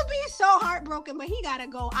 I would be so heartbroken, but he gotta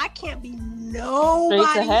go. I can't be nobody.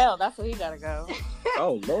 Straight to hell. That's where he gotta go.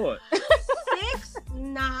 Oh, Lord. 6?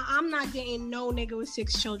 Nah, I'm not dating no nigga with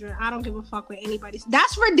 6 children. I don't give a fuck with anybody.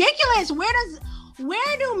 That's ridiculous.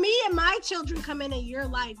 Where do me and my children come in your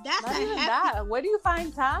life? That's not even that. Where do you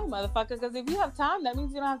find time, motherfucker? Because if you have time, that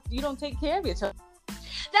means you don't take care of your children.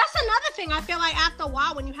 That's another thing. I feel like after a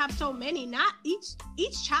while, when you have so many, not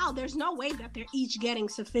each child, there's no way that they're each getting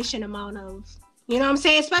sufficient amount of, You know what I'm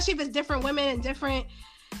saying? Especially if it's different women and different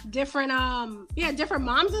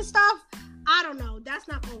moms and stuff. I don't know. That's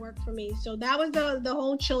not gonna work for me. So that was the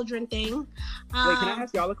whole children thing. Wait, can I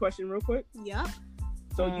ask y'all a question real quick? Yep.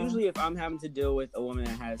 So usually if I'm having to deal with a woman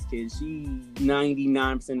that has kids, she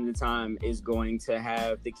 99% of the time is going to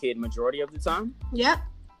have the kid majority of the time. Yep.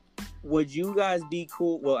 Would you guys be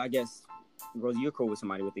cool? Well, I guess, Rosie, you're cool with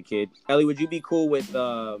somebody with a kid. Ellie, would you be cool with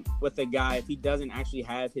a guy if he doesn't actually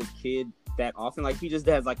have his kid that often? Like, if he just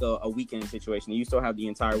has like a weekend situation, you still have the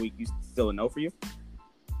entire week, you still a no for you?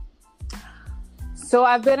 So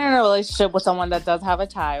I've been in a relationship with someone that does have a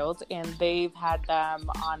child, and they've had them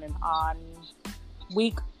on and on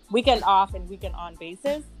weekend off and weekend on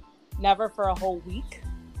basis, never for a whole week.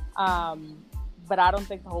 But I don't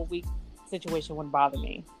think the whole week situation would bother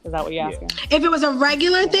me. Is that what you're asking? If it was a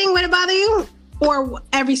regular thing, would it bother you, or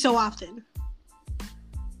every so often?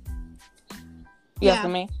 Yes, for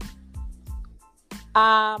me.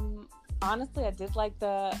 Honestly, I did like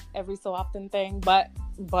the every so often thing, but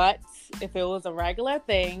if it was a regular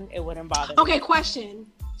thing, it wouldn't bother me. Okay, question.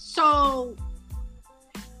 So,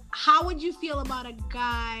 how would you feel about a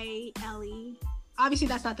guy, Ellie? Obviously,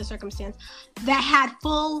 that's not the circumstance, that had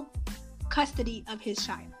full custody of his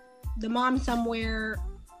child. The mom somewhere,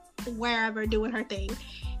 wherever, doing her thing.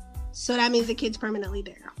 So that means the kid's permanently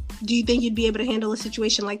there. Do you think you'd be able to handle a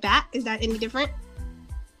situation like that? Is that any different?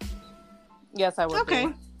 Yes, I would.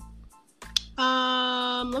 Okay.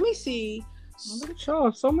 Let me see. Look at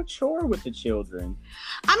y'all, so mature with the children.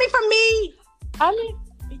 I mean,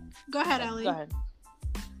 go ahead, Ellie. Go ahead.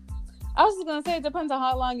 I was just gonna say, it depends on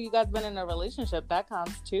how long you guys been in a relationship. That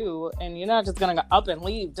counts too, and you're not just gonna go up and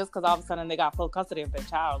leave just because all of a sudden they got full custody of their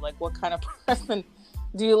child. Like, what kind of person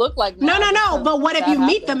do you look like? No. But what if you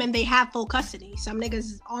meet them and they have full custody? Some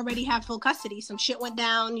niggas already have full custody. Some shit went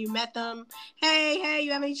down. You met them. Hey,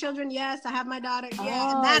 you have any children? Yes, I have my daughter.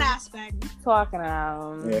 Yeah, in that aspect. Talking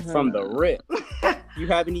out. Yeah, from the rip. You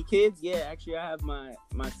have any kids? Yeah, actually, I have my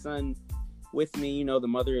son with me. You know, the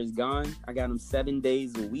mother is gone. I got him 7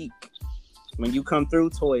 days a week. When you come through,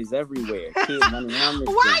 toys everywhere. Kids running around this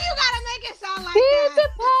Why thing. you gotta make it sound like It that?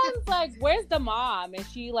 depends. Like, where's the mom? Is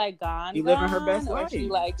she like gone? She living her best or life. She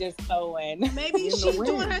like just throwing. Maybe In the she's wind.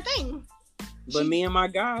 doing her thing. But me and my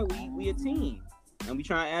guy, we a team. And we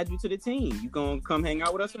trying to add you to the team. You gonna come hang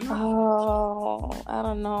out with us or not? Oh, I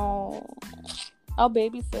don't know. I'll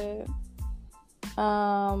babysit.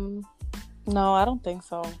 No, I don't think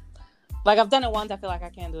so. Like, I've done it once. I feel like I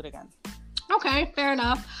can't do it again. Okay, fair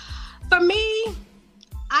enough. For me,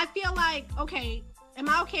 I feel like, okay, am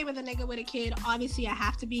I okay with a nigga with a kid? Obviously, I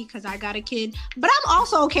have to be because I got a kid. But I'm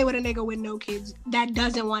also okay with a nigga with no kids that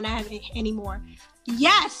doesn't want to have it anymore.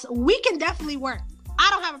 Yes, we can definitely work. I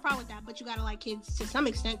don't have a problem with that, but you gotta like kids to some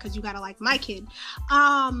extent because you gotta like my kid.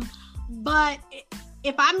 But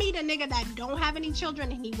if I meet a nigga that don't have any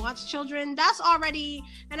children and he wants children, that's already,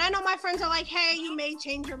 and I know my friends are like, hey, you may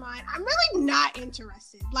change your mind. I'm really not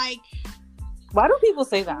interested. Like, why do people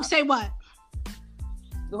say that? say what?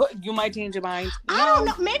 You might change your mind. I don't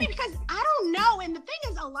know. Maybe because I don't know. And the thing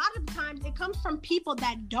is, a lot of the times it comes from people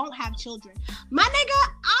that don't have children. My nigga,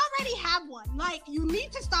 I already have one. Like, you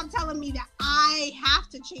need to stop telling me that I have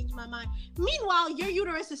to change my mind. Meanwhile, your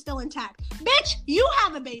uterus is still intact. Bitch, you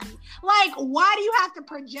have a baby. Like, why do you have to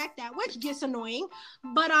project that? Which gets annoying.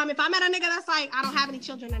 But if I met a nigga that's like, I don't have any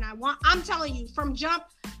children and I'm telling you from jump,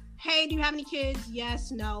 hey, do you have any kids? Yes,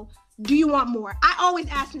 no. Do you want more? I always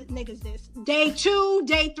ask niggas this. Day 2,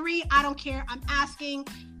 day 3, I don't care. I'm asking.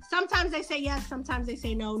 Sometimes they say yes, sometimes they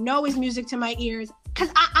say no. No is music to my ears because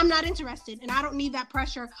I'm not interested and I don't need that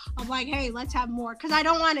pressure of like, hey, let's have more because I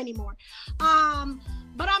don't want any more.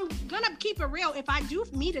 But I'm gonna keep it real. If I do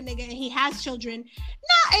meet a nigga and he has children,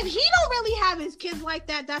 if he don't really have his kids like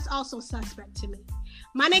that, that's also suspect to me.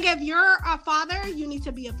 My nigga, if you're a father, you need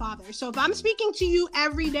to be a father. So if I'm speaking to you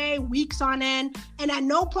every day, weeks on end, and at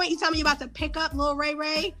no point you tell me you're about to pick up Lil Ray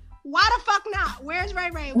Ray, why the fuck not? Where's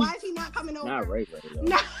Ray Ray? Why is he not coming over? Not Ray Ray, though.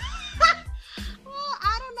 No. Well,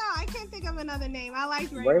 I don't know. I can't think of another name. I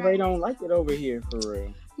like Ray Ray Ray. Ray don't like it over here, for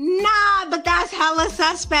real. Nah, but that's hella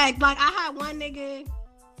suspect. Like, I had one nigga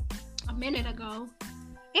a minute ago,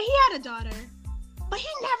 and he had a daughter. But he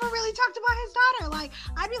never really talked about his daughter. Like,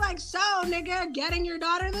 I'd be like, so, nigga, getting your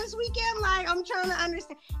daughter this weekend? Like, I'm trying to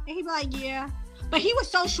understand. And he'd be like, yeah. But he was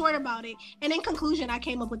so short about it. And in conclusion, I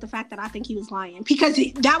came up with the fact that I think he was lying. Because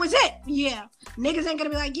that was it. Yeah. Niggas ain't going to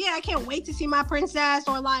be like, yeah, I can't wait to see my princess.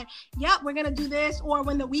 Or like, yep, we're going to do this. Or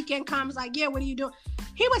when the weekend comes, like, yeah, what are you doing?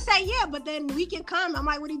 He would say, yeah, but then the weekend come. I'm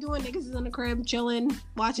like, what are you doing? Niggas is in the crib, chilling,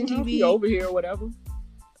 watching TV. He over here or whatever.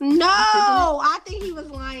 No, I think he was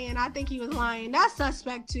lying. That's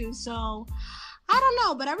suspect too. So I don't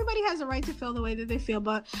know, but everybody has a right to feel the way that they feel.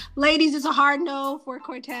 But ladies, it's a hard no for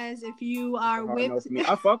Cortez if you are with me.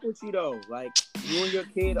 I fuck with you though. Like you and your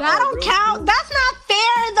kid. That don't count. Cute. That's not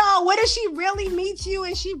fair though. What if she really meets you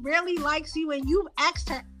and she really likes you and you've asked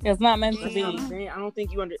her? It's not meant to be. I don't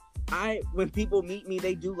think you when people meet me,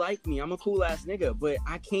 they do like me. I'm a cool ass nigga, but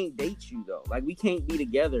I can't date you though. Like we can't be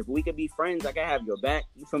together, but we could be friends. Like I have your back.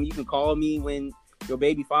 You can call me when your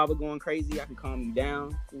baby father going crazy. I can calm you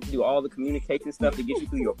down. We can do all the communication stuff to get you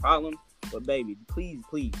through your problems. But baby, please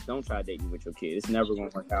don't try to date me with your kid. It's never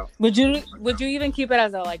gonna work out. Would you even keep it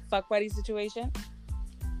as a like fuck buddy situation?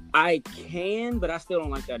 I can, but I still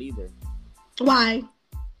don't like that either. Why?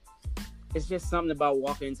 It's just something about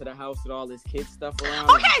walking into the house with all this kid stuff around.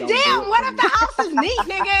 Okay, damn. What if the house is neat,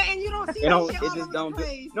 nigga, and you don't see no shit all over the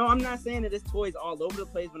place? No, I'm not saying that there's toys all over the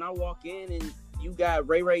place. When I walk in and you got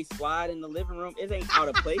Ray slide in the living room, it ain't out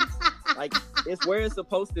of place. Like it's where it's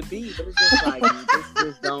supposed to be, but it's just like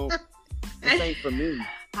this ain't for me.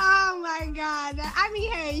 Oh my god! I mean,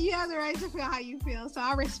 hey, you have the right to feel how you feel, so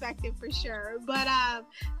I respect it for sure. But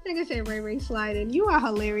nigga said Ray sliding. You are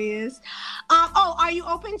hilarious. Are you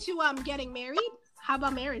open to getting married? How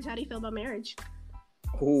about marriage? How do you feel about marriage?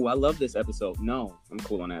 Oh, I love this episode. No, I'm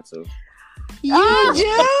cool on that too. You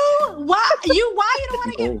do? Why you don't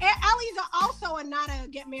want to get? Ellie's also not a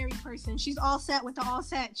get married person. She's all set with the all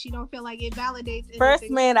set. She don't feel like it validates anything. First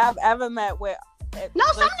man I've ever met with. No,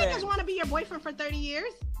 some niggas want to be your boyfriend for 30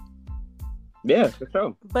 years. Yeah, for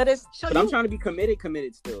sure. But I'm trying to be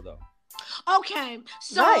committed still though. Okay,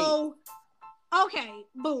 so okay,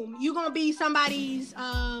 boom, you gonna be somebody's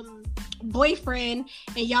boyfriend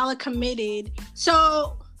and y'all are committed.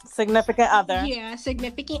 So significant other. Yeah,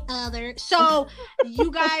 significant other. So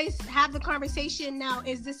you guys have the conversation now.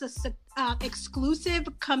 Is this a exclusive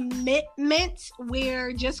commitment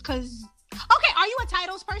where just because? Okay, are you a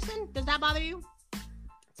titles person? Does that bother you?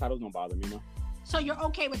 Titles don't bother me, no. So you're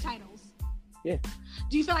okay with titles? Yeah.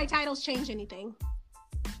 Do you feel like titles change anything?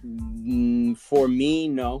 For me,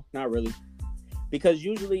 no, not really. Because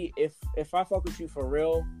usually if I fuck with you for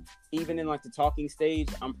real, even in like the talking stage,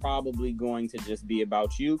 I'm probably going to just be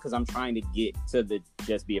about you because I'm trying to get to the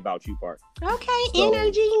just be about you part. Okay, so,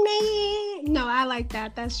 energy man. No, I like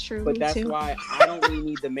that. That's true. But me that's too. why I don't really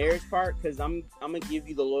need the marriage part because I'm gonna give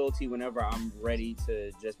you the loyalty whenever I'm ready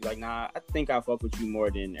to just be like, nah, I think I fuck with you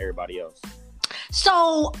more than everybody else.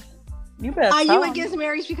 So are you against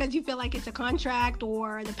marriage because you feel like it's a contract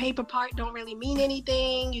or the paper part don't really mean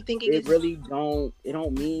anything? You think it really don't? It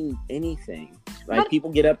don't mean anything. Like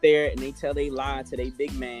people get up there and they tell they lie to they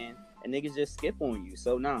big man and niggas just skip on you.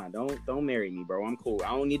 So nah, don't marry me, bro. I'm cool. I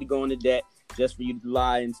don't need to go into debt just for you to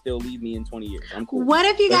lie and still leave me in 20 years. I'm cool. What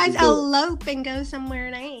if you guys elope and go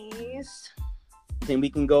somewhere nice? Then we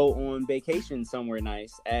can go on vacation somewhere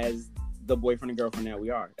nice as the boyfriend and girlfriend that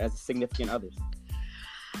we are, as significant others.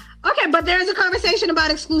 Okay, but there's a conversation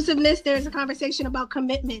about exclusiveness. There's a conversation about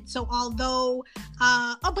commitment. So although,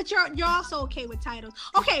 but you're also okay with titles.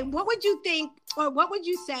 Okay, what would you think, or what would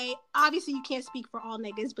you say? Obviously, you can't speak for all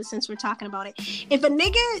niggas, but since we're talking about it, if a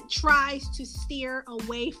nigga tries to steer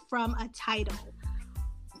away from a title,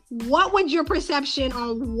 what would your perception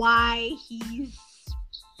on why he's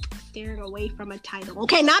steering away from a title?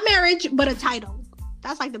 Okay, not marriage, but a title.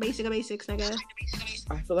 That's like the basic of basics, nigga.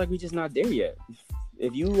 I feel like we're just not there yet.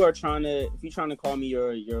 If you're trying to call me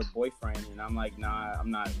your boyfriend and I'm like, nah,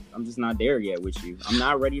 I'm just not there yet with you. I'm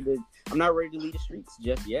not ready to leave the streets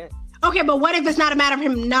just yet. Okay, but what if it's not a matter of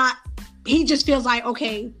him he just feels like,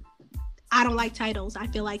 okay, I don't like titles. I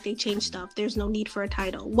feel like they change stuff. There's no need for a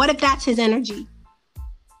title. What if that's his energy?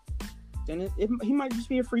 Then he might just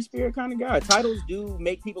be a free spirit kind of guy. Titles do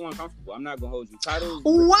make people uncomfortable. I'm not gonna hold you. Titles.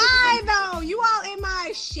 Why though? You all in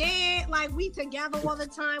my shit. Like we together all the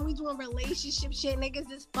time. We doing relationship shit.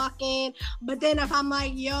 Niggas is fucking. But then if I'm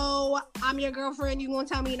like, yo, I'm your girlfriend, you gonna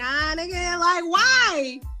tell me nah, nigga? Like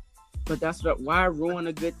why? But that's why ruin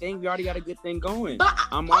a good thing. We already got a good thing going. But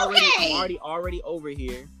I'm already over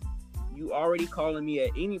here. You already calling me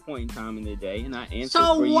at any point in time in the day, and I answer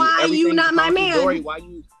so for you. So why you not my man? Why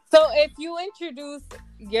you? So if you introduce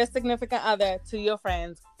your significant other to your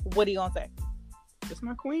friends, what are you gonna say? It's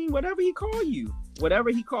my queen. Whatever he call you, whatever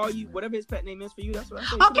his pet name is for you, that's what I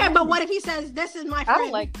say. Okay, but what if he says, "This is my friend"? I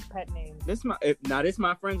don't like pet names. This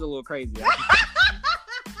my friend's a little crazy.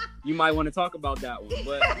 You might want to talk about that one,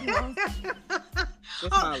 but you know,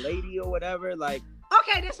 it's my lady or whatever. Like,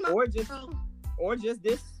 okay, this my or just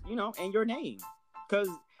this, you know, and your name, because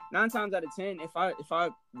 9 times out of 10, if I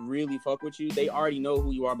really fuck with you, they already know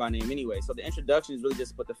who you are by name anyway. So the introduction is really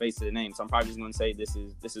just to put the face to the name. So I'm probably just gonna say this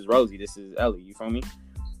is Rosie, this is Ellie. You feel me?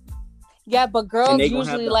 Yeah, but girls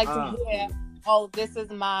usually like to hear oh, this is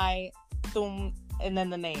my thum, and then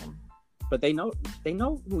the name. But they know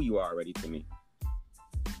who you are already to me.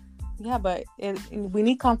 Yeah, but we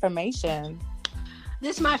need confirmation.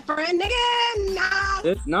 This my friend, nigga.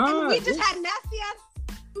 Nah. We just had nasty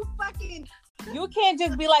ass. You fucking. You can't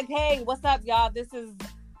just be like, hey, what's up, y'all? This is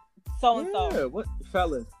so and so. Yeah, what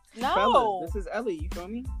fellas? No, fellas, this is Ellie. You feel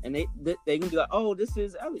me? And they gonna be like, oh, this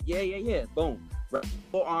is Ellie. Yeah. Boom.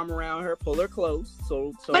 Pull arm around her, pull her close.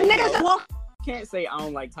 So. But niggas walk. Can't say I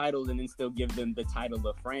don't like titles and then still give them the title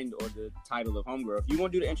of friend or the title of homegirl. If you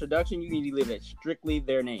want to do the introduction, you need to leave it strictly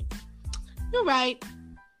their name. You're right.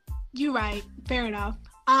 Fair enough.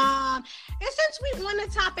 And since we on the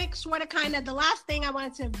topic, sort of kind of, the last thing I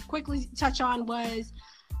wanted to quickly touch on was,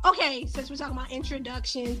 okay, since we're talking about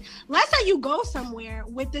introductions, let's say you go somewhere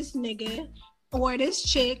with this nigga or this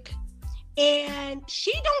chick and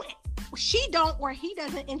she don't or he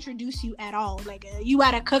doesn't introduce you at all. Like you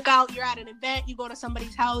at a cookout, you're at an event, you go to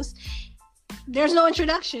somebody's house, there's no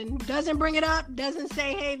introduction, doesn't bring it up, doesn't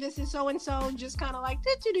say, hey, this is so and so, just kind of like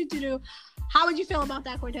do. How would you feel about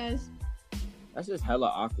that, Cortez? That's just hella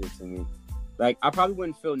awkward to me. Like, I probably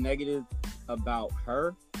wouldn't feel negative about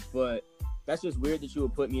her, but that's just weird that you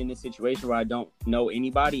would put me in this situation where I don't know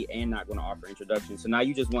anybody and not going to offer introduction. So now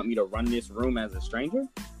you just want me to run this room as a stranger?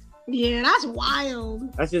 Yeah, that's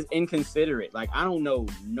wild. That's just inconsiderate. Like, I don't know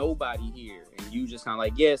nobody here, and you just kind of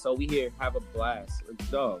like, yeah, so we here, have a blast.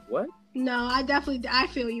 Like, dog, what? No, I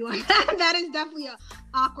feel you on that. That is definitely a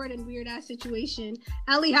awkward and weird ass situation.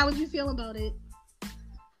 Ellie, how would you feel about it?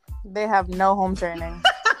 They have no home training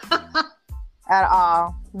at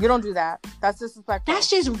all. You don't do that. That's disrespectful. That's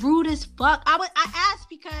just rude as fuck. I asked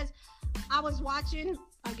because I was watching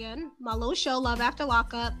again my little show, Love After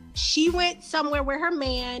Lockup. She went somewhere with her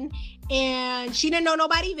man, and she didn't know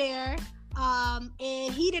nobody there.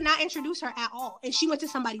 And he did not introduce her at all. And she went to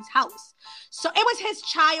somebody's house. So it was his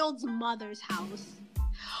child's mother's house.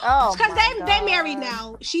 Oh, because they married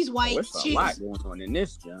now. She's white. There's a lot going on in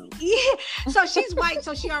this job. Yeah. So she's white.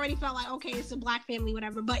 So she already felt like, okay, it's a black family,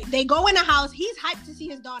 whatever. But they go in the house. He's hyped to see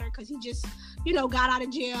his daughter because he just, got out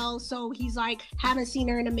of jail. So he's like, haven't seen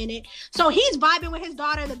her in a minute. So he's vibing with his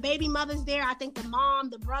daughter. The baby mother's there. I think the mom,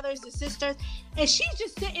 the brothers, the sisters. And she's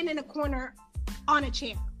just sitting in a corner on a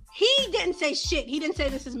chair. He didn't say shit. He didn't say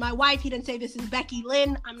this is my wife. He didn't say this is Becky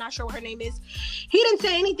Lynn. I'm not sure what her name is. He didn't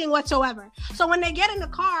say anything whatsoever. So when they get in the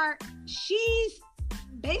car, she's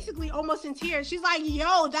basically almost in tears. She's like,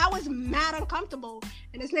 yo, that was mad uncomfortable.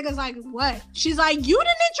 And this nigga's like, what? She's like, you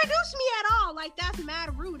didn't introduce me at all. Like, that's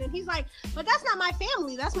mad rude. And he's like, but that's not my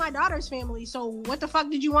family. That's my daughter's family. So what the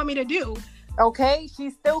fuck did you want me to do? Okay,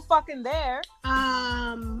 she's still fucking there.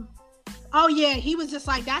 Oh, yeah, he was just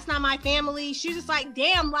like, that's not my family. She's just like,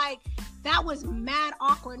 damn, like, that was mad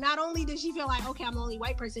awkward. Not only did she feel like, okay, I'm the only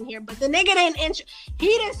white person here, but the nigga he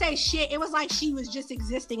didn't say shit. It was like she was just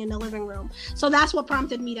existing in the living room. So that's what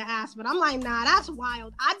prompted me to ask. But I'm like, nah, that's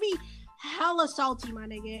wild. I'd be hella salty, my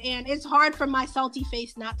nigga. And it's hard for my salty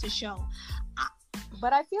face not to show.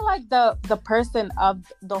 But I feel like the person of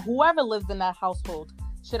whoever lives in that household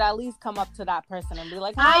should at least come up to that person and be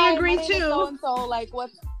like, I agree too. So like,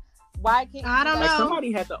 what's... Why can't I don't know? Like,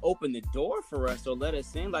 somebody had to open the door for us or let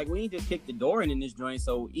us in. Like, we didn't just kick the door in this joint.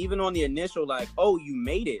 So even on the initial, like, oh, you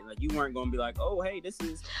made it. Like, you weren't gonna be like, oh, hey, this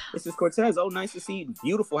is Cortez. Oh, nice to see you.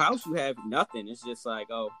 Beautiful house you have. Nothing. It's just like,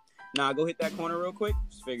 oh, nah, go hit that corner real quick.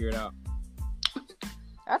 Just figure it out.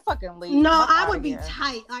 I fucking leave. No, I would be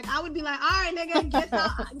tight. Like, I would be like, all right,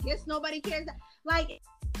 nigga, guess nobody cares. Like,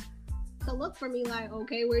 to look for me like,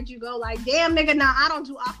 okay, where'd you go? Like, damn, nigga, nah, I don't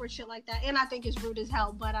do awkward shit like that. And I think it's rude as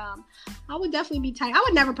hell. But I would definitely be tight. I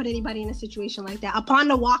would never put anybody in a situation like that. Upon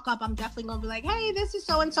the walk up, I'm definitely gonna be like, hey, this is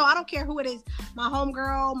so and so. I don't care who it is. My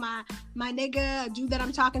homegirl, my nigga, a dude that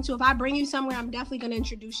I'm talking to. If I bring you somewhere, I'm definitely gonna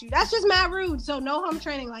introduce you. That's just mad rude. So no home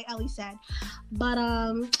training, like Ellie said. But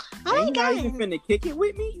I ain't not even finna kick it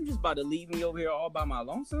with me. You just about to leave me over here all by my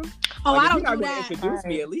lonesome. Oh, like, I don't do that. If you're not gonna introduce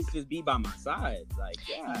me, at least just be by my side. Like,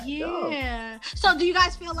 yeah. So do you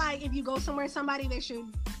guys feel like if you go somewhere, somebody they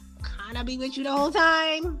should kind of be with you the whole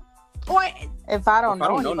time? Or if I don't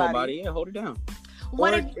know nobody, yeah, hold it down. Or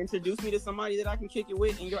introduce me to somebody that I can kick it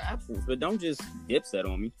with in your absence, but don't just dipset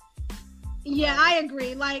on me. Yeah, I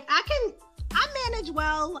agree. Like, I manage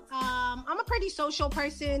well. I'm a pretty social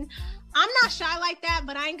person. I'm not shy like that,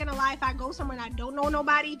 but I ain't gonna lie. If I go somewhere and I don't know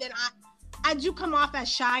nobody, then I do come off as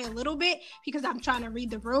shy a little bit because I'm trying to read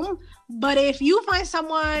the room. But if you find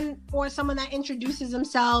someone or someone that introduces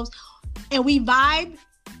themselves and we vibe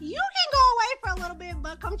you can go away for a little bit,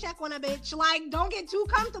 but come check on a bitch. Like, don't get too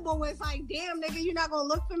comfortable with like, damn, nigga, you're not gonna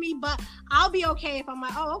look for me, but I'll be okay if I'm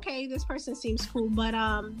like, oh, okay, this person seems cool, but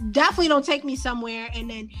definitely don't take me somewhere and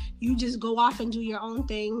then you just go off and do your own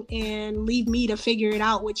thing and leave me to figure it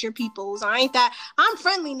out with your peoples. I'm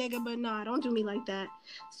friendly, nigga, but nah, don't do me like that.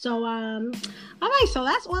 So, all right, so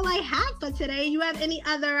that's all I have for today. You have any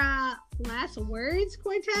other last words,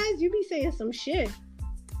 Cortez? You be saying some shit.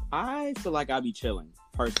 I feel like I'll be chilling.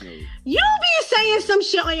 Personally, you be saying some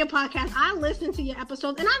shit on your podcast. I listen to your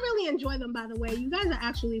episodes and I really enjoy them, by the way. You guys are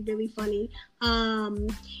actually really funny.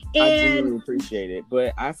 And I genuinely appreciate it.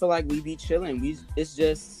 But I feel like we be chilling. It's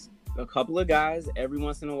just a couple of guys. Every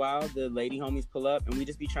once in a while, the lady homies pull up and we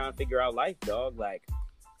just be trying to figure out life, dog. Like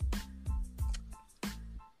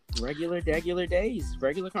regular days,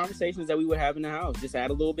 regular conversations that we would have in the house. Just add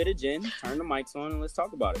a little bit of gin, turn the mics on, and let's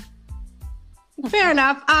talk about it. Fair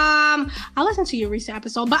enough. I listened to your recent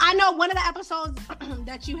episode, but I know one of the episodes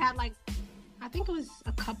that you had, like, I think it was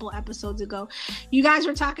a couple episodes ago, you guys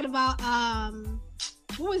were talking about,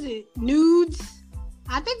 what was it? Nudes.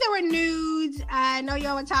 I think there were nudes. I know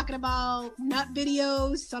y'all were talking about nut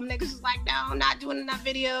videos. Some niggas was like, no, I'm not doing the nut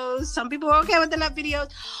videos. Some people were okay with the nut videos.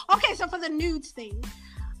 Okay, so for the nudes thing,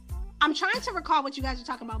 I'm trying to recall what you guys were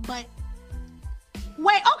talking about, but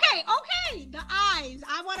wait, okay. The eyes.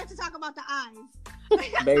 I wanted to talk about the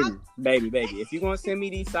eyes. baby. If you're going to send me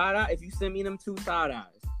these side eyes, if you send me them 2 side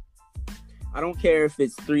eyes, I don't care if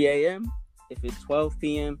it's 3 a.m., if it's 12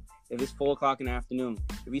 p.m., if it's 4 o'clock in the afternoon.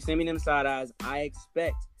 If you send me them side eyes, I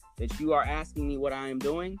expect that you are asking me what I am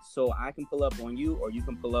doing so I can pull up on you or you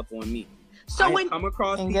can pull up on me. So I when come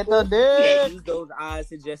across and people get the that dick. use those eyes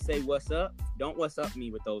to just say what's up, don't what's up me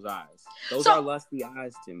with those eyes. Those So- are lusty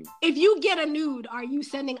eyes to me. if you get a nude, are you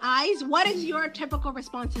sending eyes? What is your typical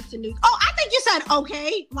responses to nudes? Oh, I think you said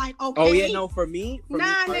okay. Like, okay. Oh yeah, no, for me Nah,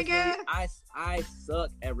 personally, nigga. I suck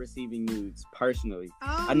at receiving nudes personally.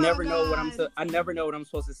 Oh I never my know what God. I never know what I'm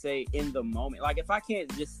supposed to say in the moment. Like if I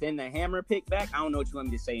can't just send a hammer pick back, I don't know what you want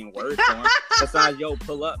me to say in words. Besides, yo,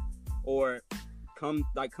 pull up or come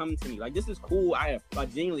to me. Like this is cool. I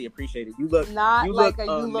genuinely appreciate it. You look Not you like look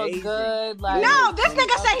you look amazing. good. Like No, this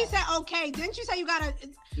nigga said he said okay. Didn't you say you gotta?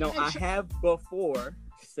 No, I have before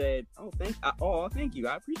said, thank you.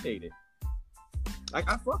 I appreciate it. Like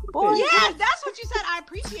I fuck with Boy, it. Yes, that's what you said. I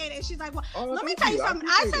appreciate it. And she's like, well, Oh, let me thank tell you you. I something.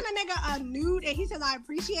 I appreciate sent a nigga a nude and he says I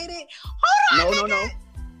appreciate it. Hold on, No.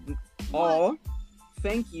 nigga. Oh,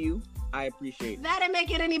 thank you. I appreciate it. That didn't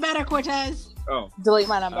make it any better, Cortez. Oh, delete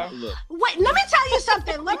my number. look. Wait, let me tell you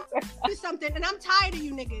something. Let me tell you something. And I'm tired of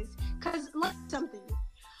you niggas. Cause look something.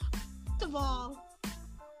 First of all,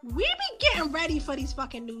 we be getting ready for these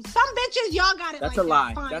fucking nudes. Some bitches, y'all got it. That's like a lie.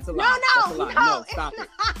 that. Fine. That's a lie. That's a lie. No, No, it's stop it.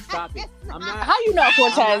 not. Stop it. It's I'm not. not. How you know, I'm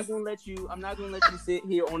not Cortez? I'm not gonna let you sit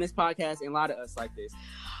here on this podcast and lie to us like this.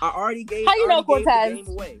 I already gave. How you know, already gave the Cortez? game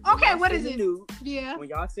away. Okay, y'all what send is the it? nude- Yeah. When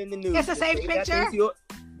y'all send the news, It's a safe picture?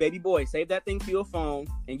 Baby boy, save that thing to your phone,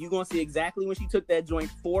 and you gonna see exactly when she took that joint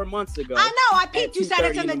 4 months ago. I know. I peeped. You said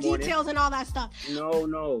it's 2:30 in the in the morning. details and all that stuff.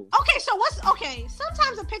 No. Okay, so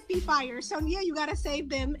sometimes a pic be fire. So yeah, you gotta save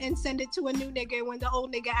them and send it to a new nigga when the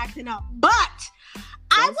old nigga acting up. But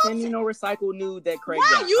I Don't will send me no recycled nude that Craig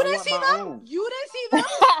Wow, got. you I didn't want see my them? own. You didn't see them?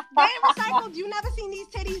 They ain't recycled. You never seen these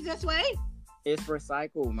titties this way? It's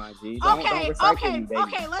recycled, my G. Don't Okay, recycle me, baby.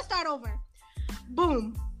 okay, let's start over.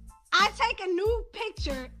 Boom. I take a new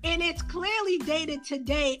picture and it's clearly dated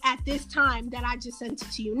today at this time that I just sent it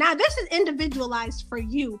to you. Now, this is individualized for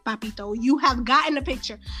you, Papito. You have gotten the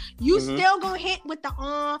picture. You still gonna hit with the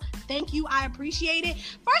thank you, I appreciate it.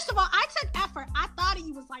 First of all, I took effort. I thought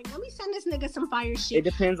he was like, let me send this nigga some fire It shit.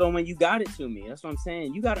 depends on when you got it to me. That's what I'm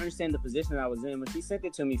saying. You got to understand the position I was in. When she sent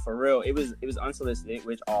it to me for real, it was unsolicited,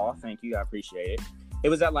 which, thank you. I appreciate it. It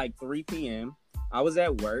was at like 3 p.m. I was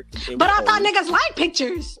at work. But I thought niggas like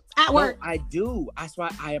pictures at work. I do. That's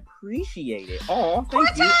why I appreciate it. Oh, thank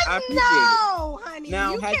Cortez, you. I appreciate no, honey.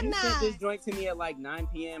 Now, you had cannot. you sent this joint to me at like 9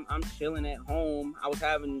 p.m., I'm chilling at home. I was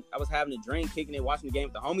having a drink, kicking it, watching the game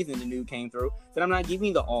with the homies, and the nude came through. Then I'm not giving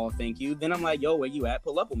you the thank you. Then I'm like, yo, where you at?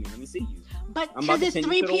 Pull up with me. Let me see you. But I'm about because to it's send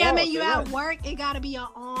you 3 to the p.m. wall, and you say at less. work, it gotta be a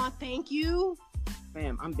thank you.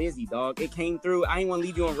 Fam, I'm busy, dog. It came through. I ain't want to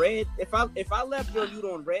leave you on red. If I left your nude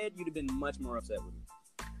on red, you'd have been much more upset with me.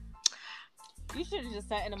 You should have just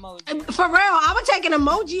sent an emoji. For real, I would take an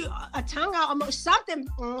emoji, a tongue out emoji, something.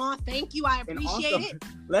 Thank you, I And appreciate also, it.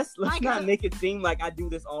 let's Like not a- make it seem like I do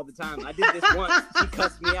this all the time. I did this once. She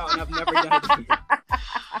cussed me out, and I've never done it again.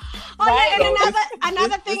 Oh yeah, and Right.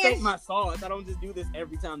 another thing this ain't is my sauce. I don't just do this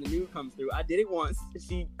every time the nude comes through. I did it once.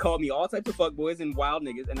 She called me all types of fuckboys and wild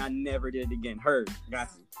niggas, and I never did it again. Her, got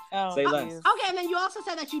you. Oh, Say less. geez. okay, and then you also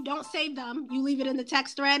said that you don't save them. You leave it in the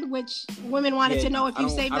text thread, which women wanted Yeah, to know if you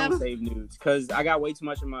save I them. don't save nudes because I got way too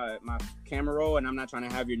much in my camera roll, and I'm not trying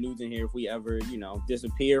to have your nudes in here if we ever,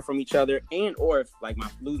 disappear from each other, and or if like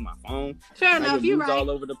lose my phone. Fair I enough, get you're nudes right. all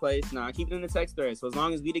over the place. Nah, I keep it in the text thread. So as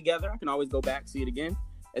long as we together, I can always go back, see it again.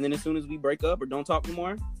 And then as soon as we break up or don't talk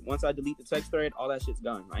anymore, once I delete the text thread, all that shit's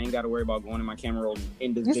gone. I ain't got to worry about going in my camera roll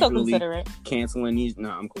and You're so individually considerate. canceling these.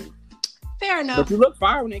 Nah, I'm cool. Fair enough. But you look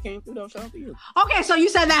fire when they came through, though. Shout out to you. Okay, so you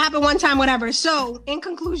said that happened one time, whatever. So, in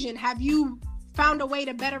conclusion, have you found a way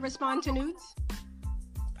to better respond to nudes?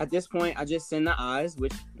 At this point, I just send the eyes,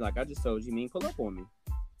 which, like I just told you, mean pull up on me.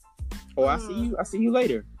 Or I see you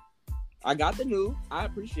later. I got the nude. I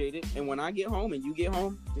appreciate it. And when I get home and you get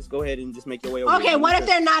home, just go ahead and just make your way over. Okay, what if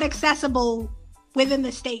they're not accessible within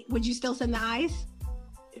the state? Would you still send the eyes?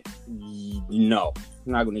 No,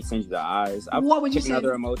 I'm not going to send you the eyes. What would you pick send?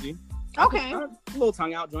 another emoji. Okay. A little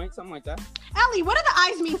tongue out joint, something like that. Ellie, what do the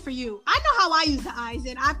eyes mean for you? I know how I use the eyes,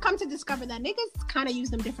 and I've come to discover that niggas kind of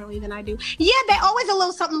use them differently than I do. Yeah, they always a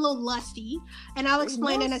little something a little lusty, and I'll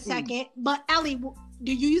explain in a second. But Ellie,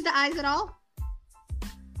 do you use the eyes at all?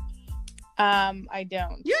 I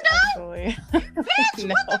don't. You don't? Actually. Bitch,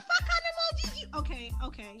 No. what the fuck kind of emojis you... Okay.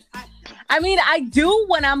 I mean, I do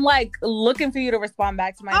when I'm like looking for you to respond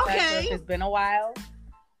back to my text, or Okay. if it's been a while,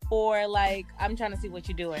 or like I'm trying to see what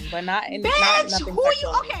you're doing, but not in Bitch, nothing who you...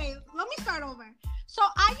 sexually. Okay, let me start over. So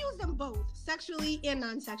I use them both, sexually and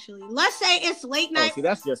non-sexually. Let's say it's late Oh, night. see,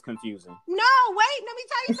 that's just confusing. No, wait, let me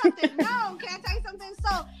tell you something. No, can I tell you something?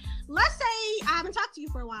 So, let's say I haven't talked to you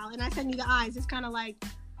for a while and I send you the eyes. It's kind of like,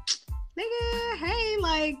 nigga, hey,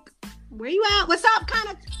 like, where you at? What's up? Kind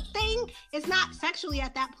of thing. It's not sexually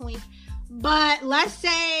at that point. But let's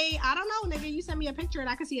say, I don't know, nigga, you send me a picture and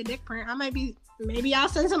I can see a dick print. Maybe I'll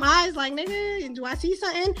send some eyes like, nigga, do I see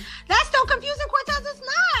something? That's still confusing, Cortez. It's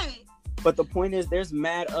not. But the point is, there's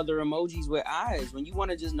mad other emojis with eyes. When you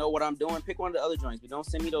want to just know what I'm doing, pick one of the other joints. But don't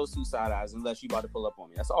send me those two side eyes unless you about to pull up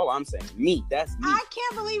on me. That's all I'm saying. That's me. I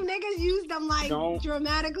can't believe niggas use them like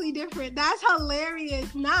dramatically different. That's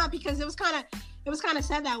hilarious. Nah, because it was kind of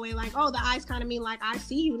said that way. Like, oh, the eyes kind of mean like I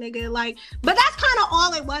see you, nigga. Like, but that's kind of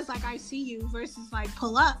all it was. Like, I see you versus like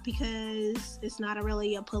pull up, because it's not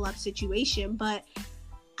really a pull up situation. But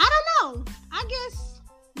I don't know. I guess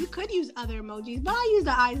you could use other emojis, but I use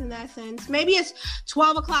the eyes in that sense. Maybe it's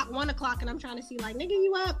 12 o'clock, 1 o'clock, and I'm trying to see like, nigga,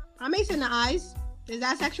 you up? I may send the eyes. Is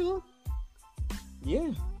that sexual?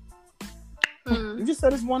 Yeah. You just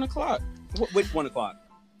said it's 1 o'clock. Which 1 o'clock?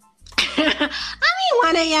 I mean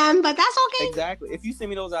 1 a.m., but that's okay. Exactly. If you send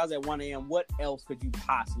me those eyes at 1 a.m., what else could you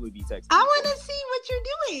possibly be texting? I want to see what you're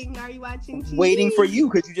doing. Are you watching TV? Waiting for you,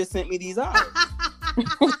 because you just sent me these eyes.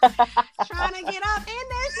 Trying to get up in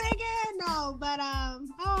this again. No, but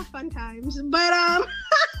oh, fun times. But all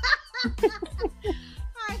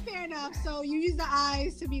right, fair enough. So you use the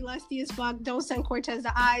eyes to be lusty as fuck. Don't send Cortez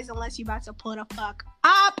the eyes unless you about to pull the fuck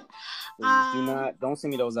up. Don't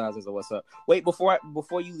send me those eyes as a what's up. Wait, before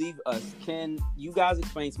you leave us, can you guys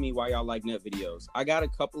explain to me why y'all like nut videos? I got a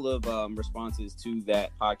couple of responses to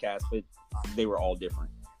that podcast, but they were all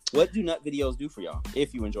different. What do nut videos do for y'all,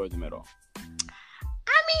 if you enjoy them at all?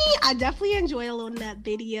 I definitely enjoy a little nut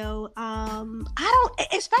video. I don't,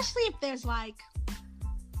 especially if there's like,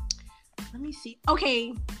 let me see.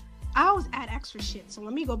 Okay, I always add extra shit, so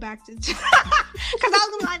let me go back to, because I was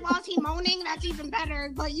gonna be like, well, is he moaning? That's even better.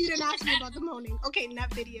 But you didn't ask me about the moaning. Okay, nut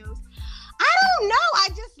videos. I don't know. I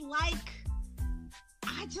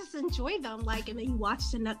just enjoy them. Like, and then you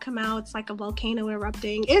watch the nut come out. It's like a volcano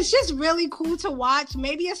erupting. It's just really cool to watch.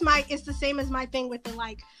 Maybe it's the same as my thing with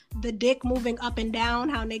the dick moving up and down,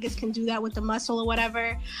 how niggas can do that with the muscle or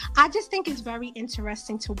whatever. I just think it's very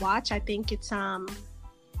interesting to watch. I think it's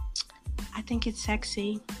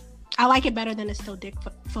sexy. I like it better than a still dick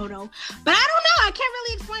photo. But I don't know. I can't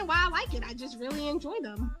really explain why I like it. I just really enjoy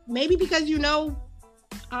them. Maybe because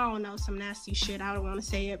I don't know, some nasty shit. I don't want to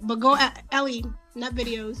say it. But go, Ellie, nut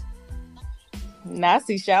videos.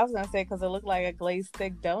 Nasty shit. I was gonna say because it looked like a glazed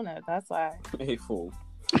stick donut. That's why. Hey, fool.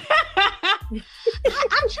 I'm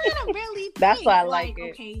trying to really think. That's why I like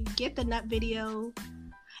it. Okay, get the nut video.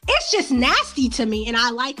 It's just nasty to me, and I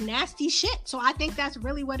like nasty shit. So I think that's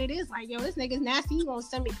really what it is. Like, yo, this nigga's nasty. You won't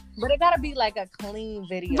send me. But it gotta be like a clean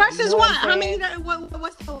video. Versus you know what? I'm How many? saying?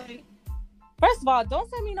 What's the way? First of all, don't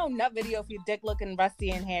send me no nut video if your dick looking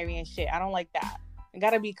rusty and hairy and shit. I don't like that. It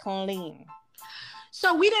gotta be clean.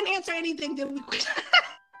 So we didn't answer anything, did we?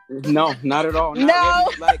 No, not at all. Not No.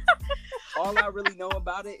 really. Like, all I really know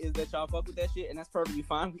about it is that y'all fuck with that shit, and that's perfectly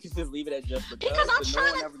fine. We can just leave it at just Because I'm but trying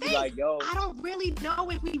no to one ever think. be like, yo. I don't really know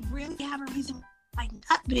if we really have a reason like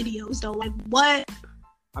nut videos though. Like what?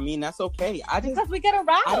 I mean, that's okay. Because we get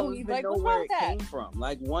aroused. I don't even like, know what's where wrong it with that? came from.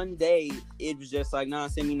 Like one day, it was just like, nah,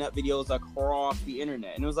 send me nut videos across the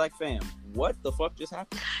internet, and it was like, fam, what the fuck just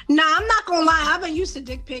happened? Nah, I'm not gonna lie. I've been used to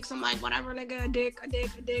dick pics. I'm like, whatever, nigga, a dick.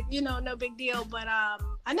 You know, no big deal. But a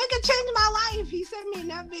nigga changed my life. He sent me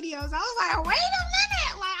nut videos. I was like, wait a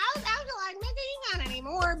minute. Like I was like, nigga, you not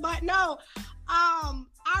anymore. But no,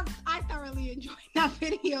 I thoroughly enjoyed that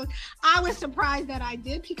video. I was surprised that I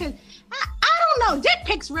did because I don't know. Dick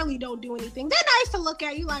pics really don't do anything. They're nice to look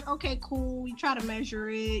at. You like, okay, cool. You try to measure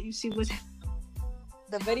it. You see what's.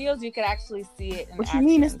 The videos you could actually see it. In What action, you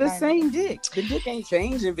mean? It's the kind of. same dick. The dick ain't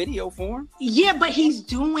changed in video form. Yeah, but he's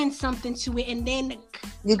doing something to it, and then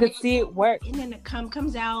You could see it work. and then the cum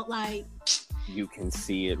comes out like. You can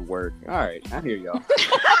see it work. All right, I hear y'all.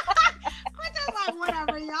 I'm just like,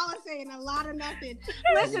 whatever. Y'all are saying a lot of nothing.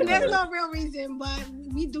 Listen, there's no real reason, but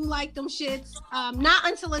we do like them shits. Not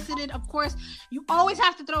unsolicited, of course. You always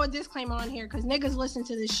have to throw a disclaimer on here because niggas listen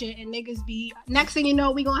to this shit and niggas be. Next thing you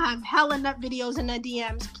know, we gonna have hella nut videos in the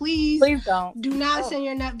DMs. Please don't. do not send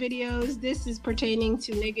your nut videos. This is pertaining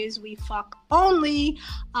to niggas we fuck only.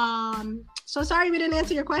 So sorry we didn't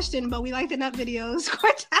answer your question, but we like the nut videos.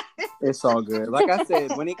 It's all good. Like I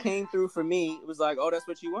said, when it came through for me, it was like, oh, that's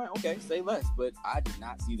what you want? Okay, say less. But I did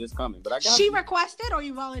not see this coming. But I got She you. requested or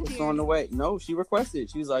you volunteered? It's on the way. No, she requested.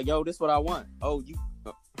 She was like, yo, this is what I want. Oh, you,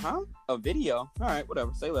 huh? A video? All right,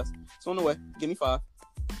 whatever. Say less. It's on the way. Give me 5.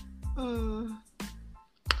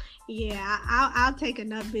 Yeah, I'll take a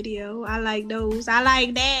nut video. I like those. I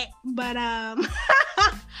like that. But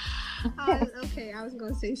okay, I was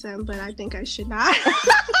gonna say something, but I think I should not.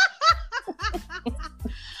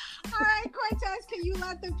 All right, Cortez, can you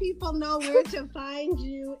let the people know where to find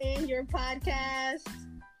you and your podcast?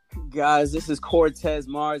 Guys, this is Cortez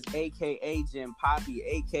Mars, a.k.a. Jim Poppy,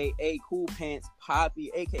 a.k.a. Cool Pants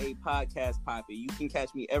Poppy, a.k.a. Podcast Poppy. You can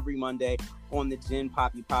catch me every Monday on the Jim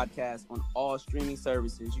Poppy Podcast on all streaming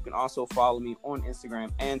services. You can also follow me on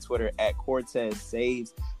Instagram and Twitter at Cortez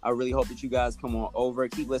Saves. I really hope that you guys come on over.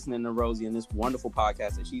 Keep listening to Rosie and this wonderful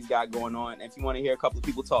podcast that she's got going on. And if you want to hear a couple of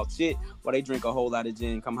people talk shit while they drink a whole lot of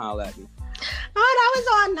gin, come holler at me. Oh, that was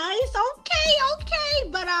all nice. Okay.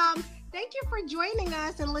 But thank you for joining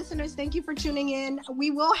us, and listeners, thank you for tuning in.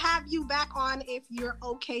 We will have you back on if you're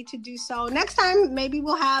okay to do so. Next time, maybe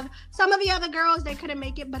we'll have some of the other girls. They couldn't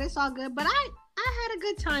make it, but it's all good. But I had a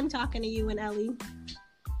good time talking to you and Ellie.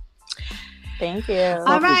 Thank you.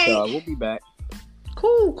 All right. We'll be back.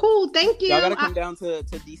 Cool. Thank you. Y'all gotta come down to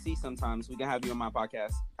DC sometimes. We can have you on my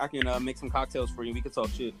podcast. I can make some cocktails for you. We can talk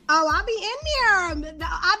shit. Oh, I'll be in there.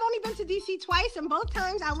 I've only been to DC twice, and both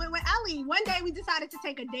times I went with Ellie. One day we decided to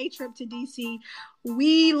take a day trip to DC.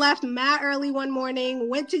 We left mad early one morning,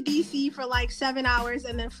 went to DC for like 7 hours,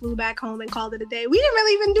 and then flew back home and called it a day. We didn't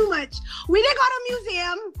really even do much. We didn't go to a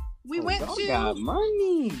museum. We went to. Got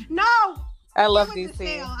money. No. I love It was a DC.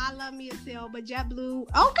 sale. I love me a sale, but JetBlue,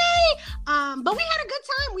 okay. But we had a good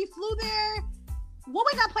time. We flew there. What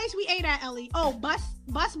was that place we ate at, Ellie? Oh, Bus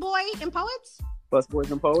Boy and Poets. Bus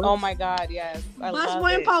Boys and Poets. Oh my God, yes. I Bus love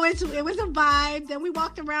Boy it. and Poets. It was a vibe. Then we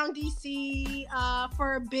walked around DC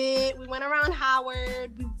for a bit. We went around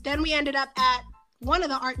Howard. Then we ended up at one of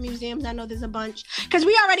the art museums. I know there's a bunch because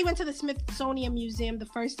we already went to the Smithsonian Museum the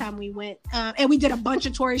first time we went, and we did a bunch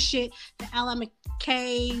of tourist shit. The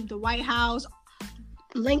LMK, the White House,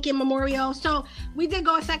 Lincoln Memorial. So we did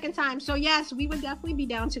go a second time. So yes, we would definitely be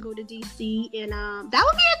down to go to DC, and that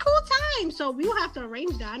would be a cool time. So we will have to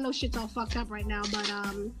arrange that. I know shit's all fucked up right now, but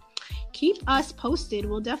keep us posted.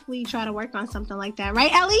 We'll definitely try to work on something like that,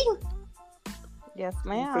 right, Ellie? Yes,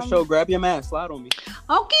 ma'am. For sure. Grab your mask. Slide on me.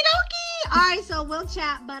 Okie dokie. All right, so we'll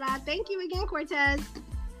chat. But thank you again, Cortez.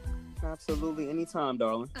 Absolutely. Anytime,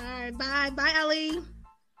 darling. All right, bye, Ellie.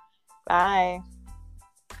 Bye.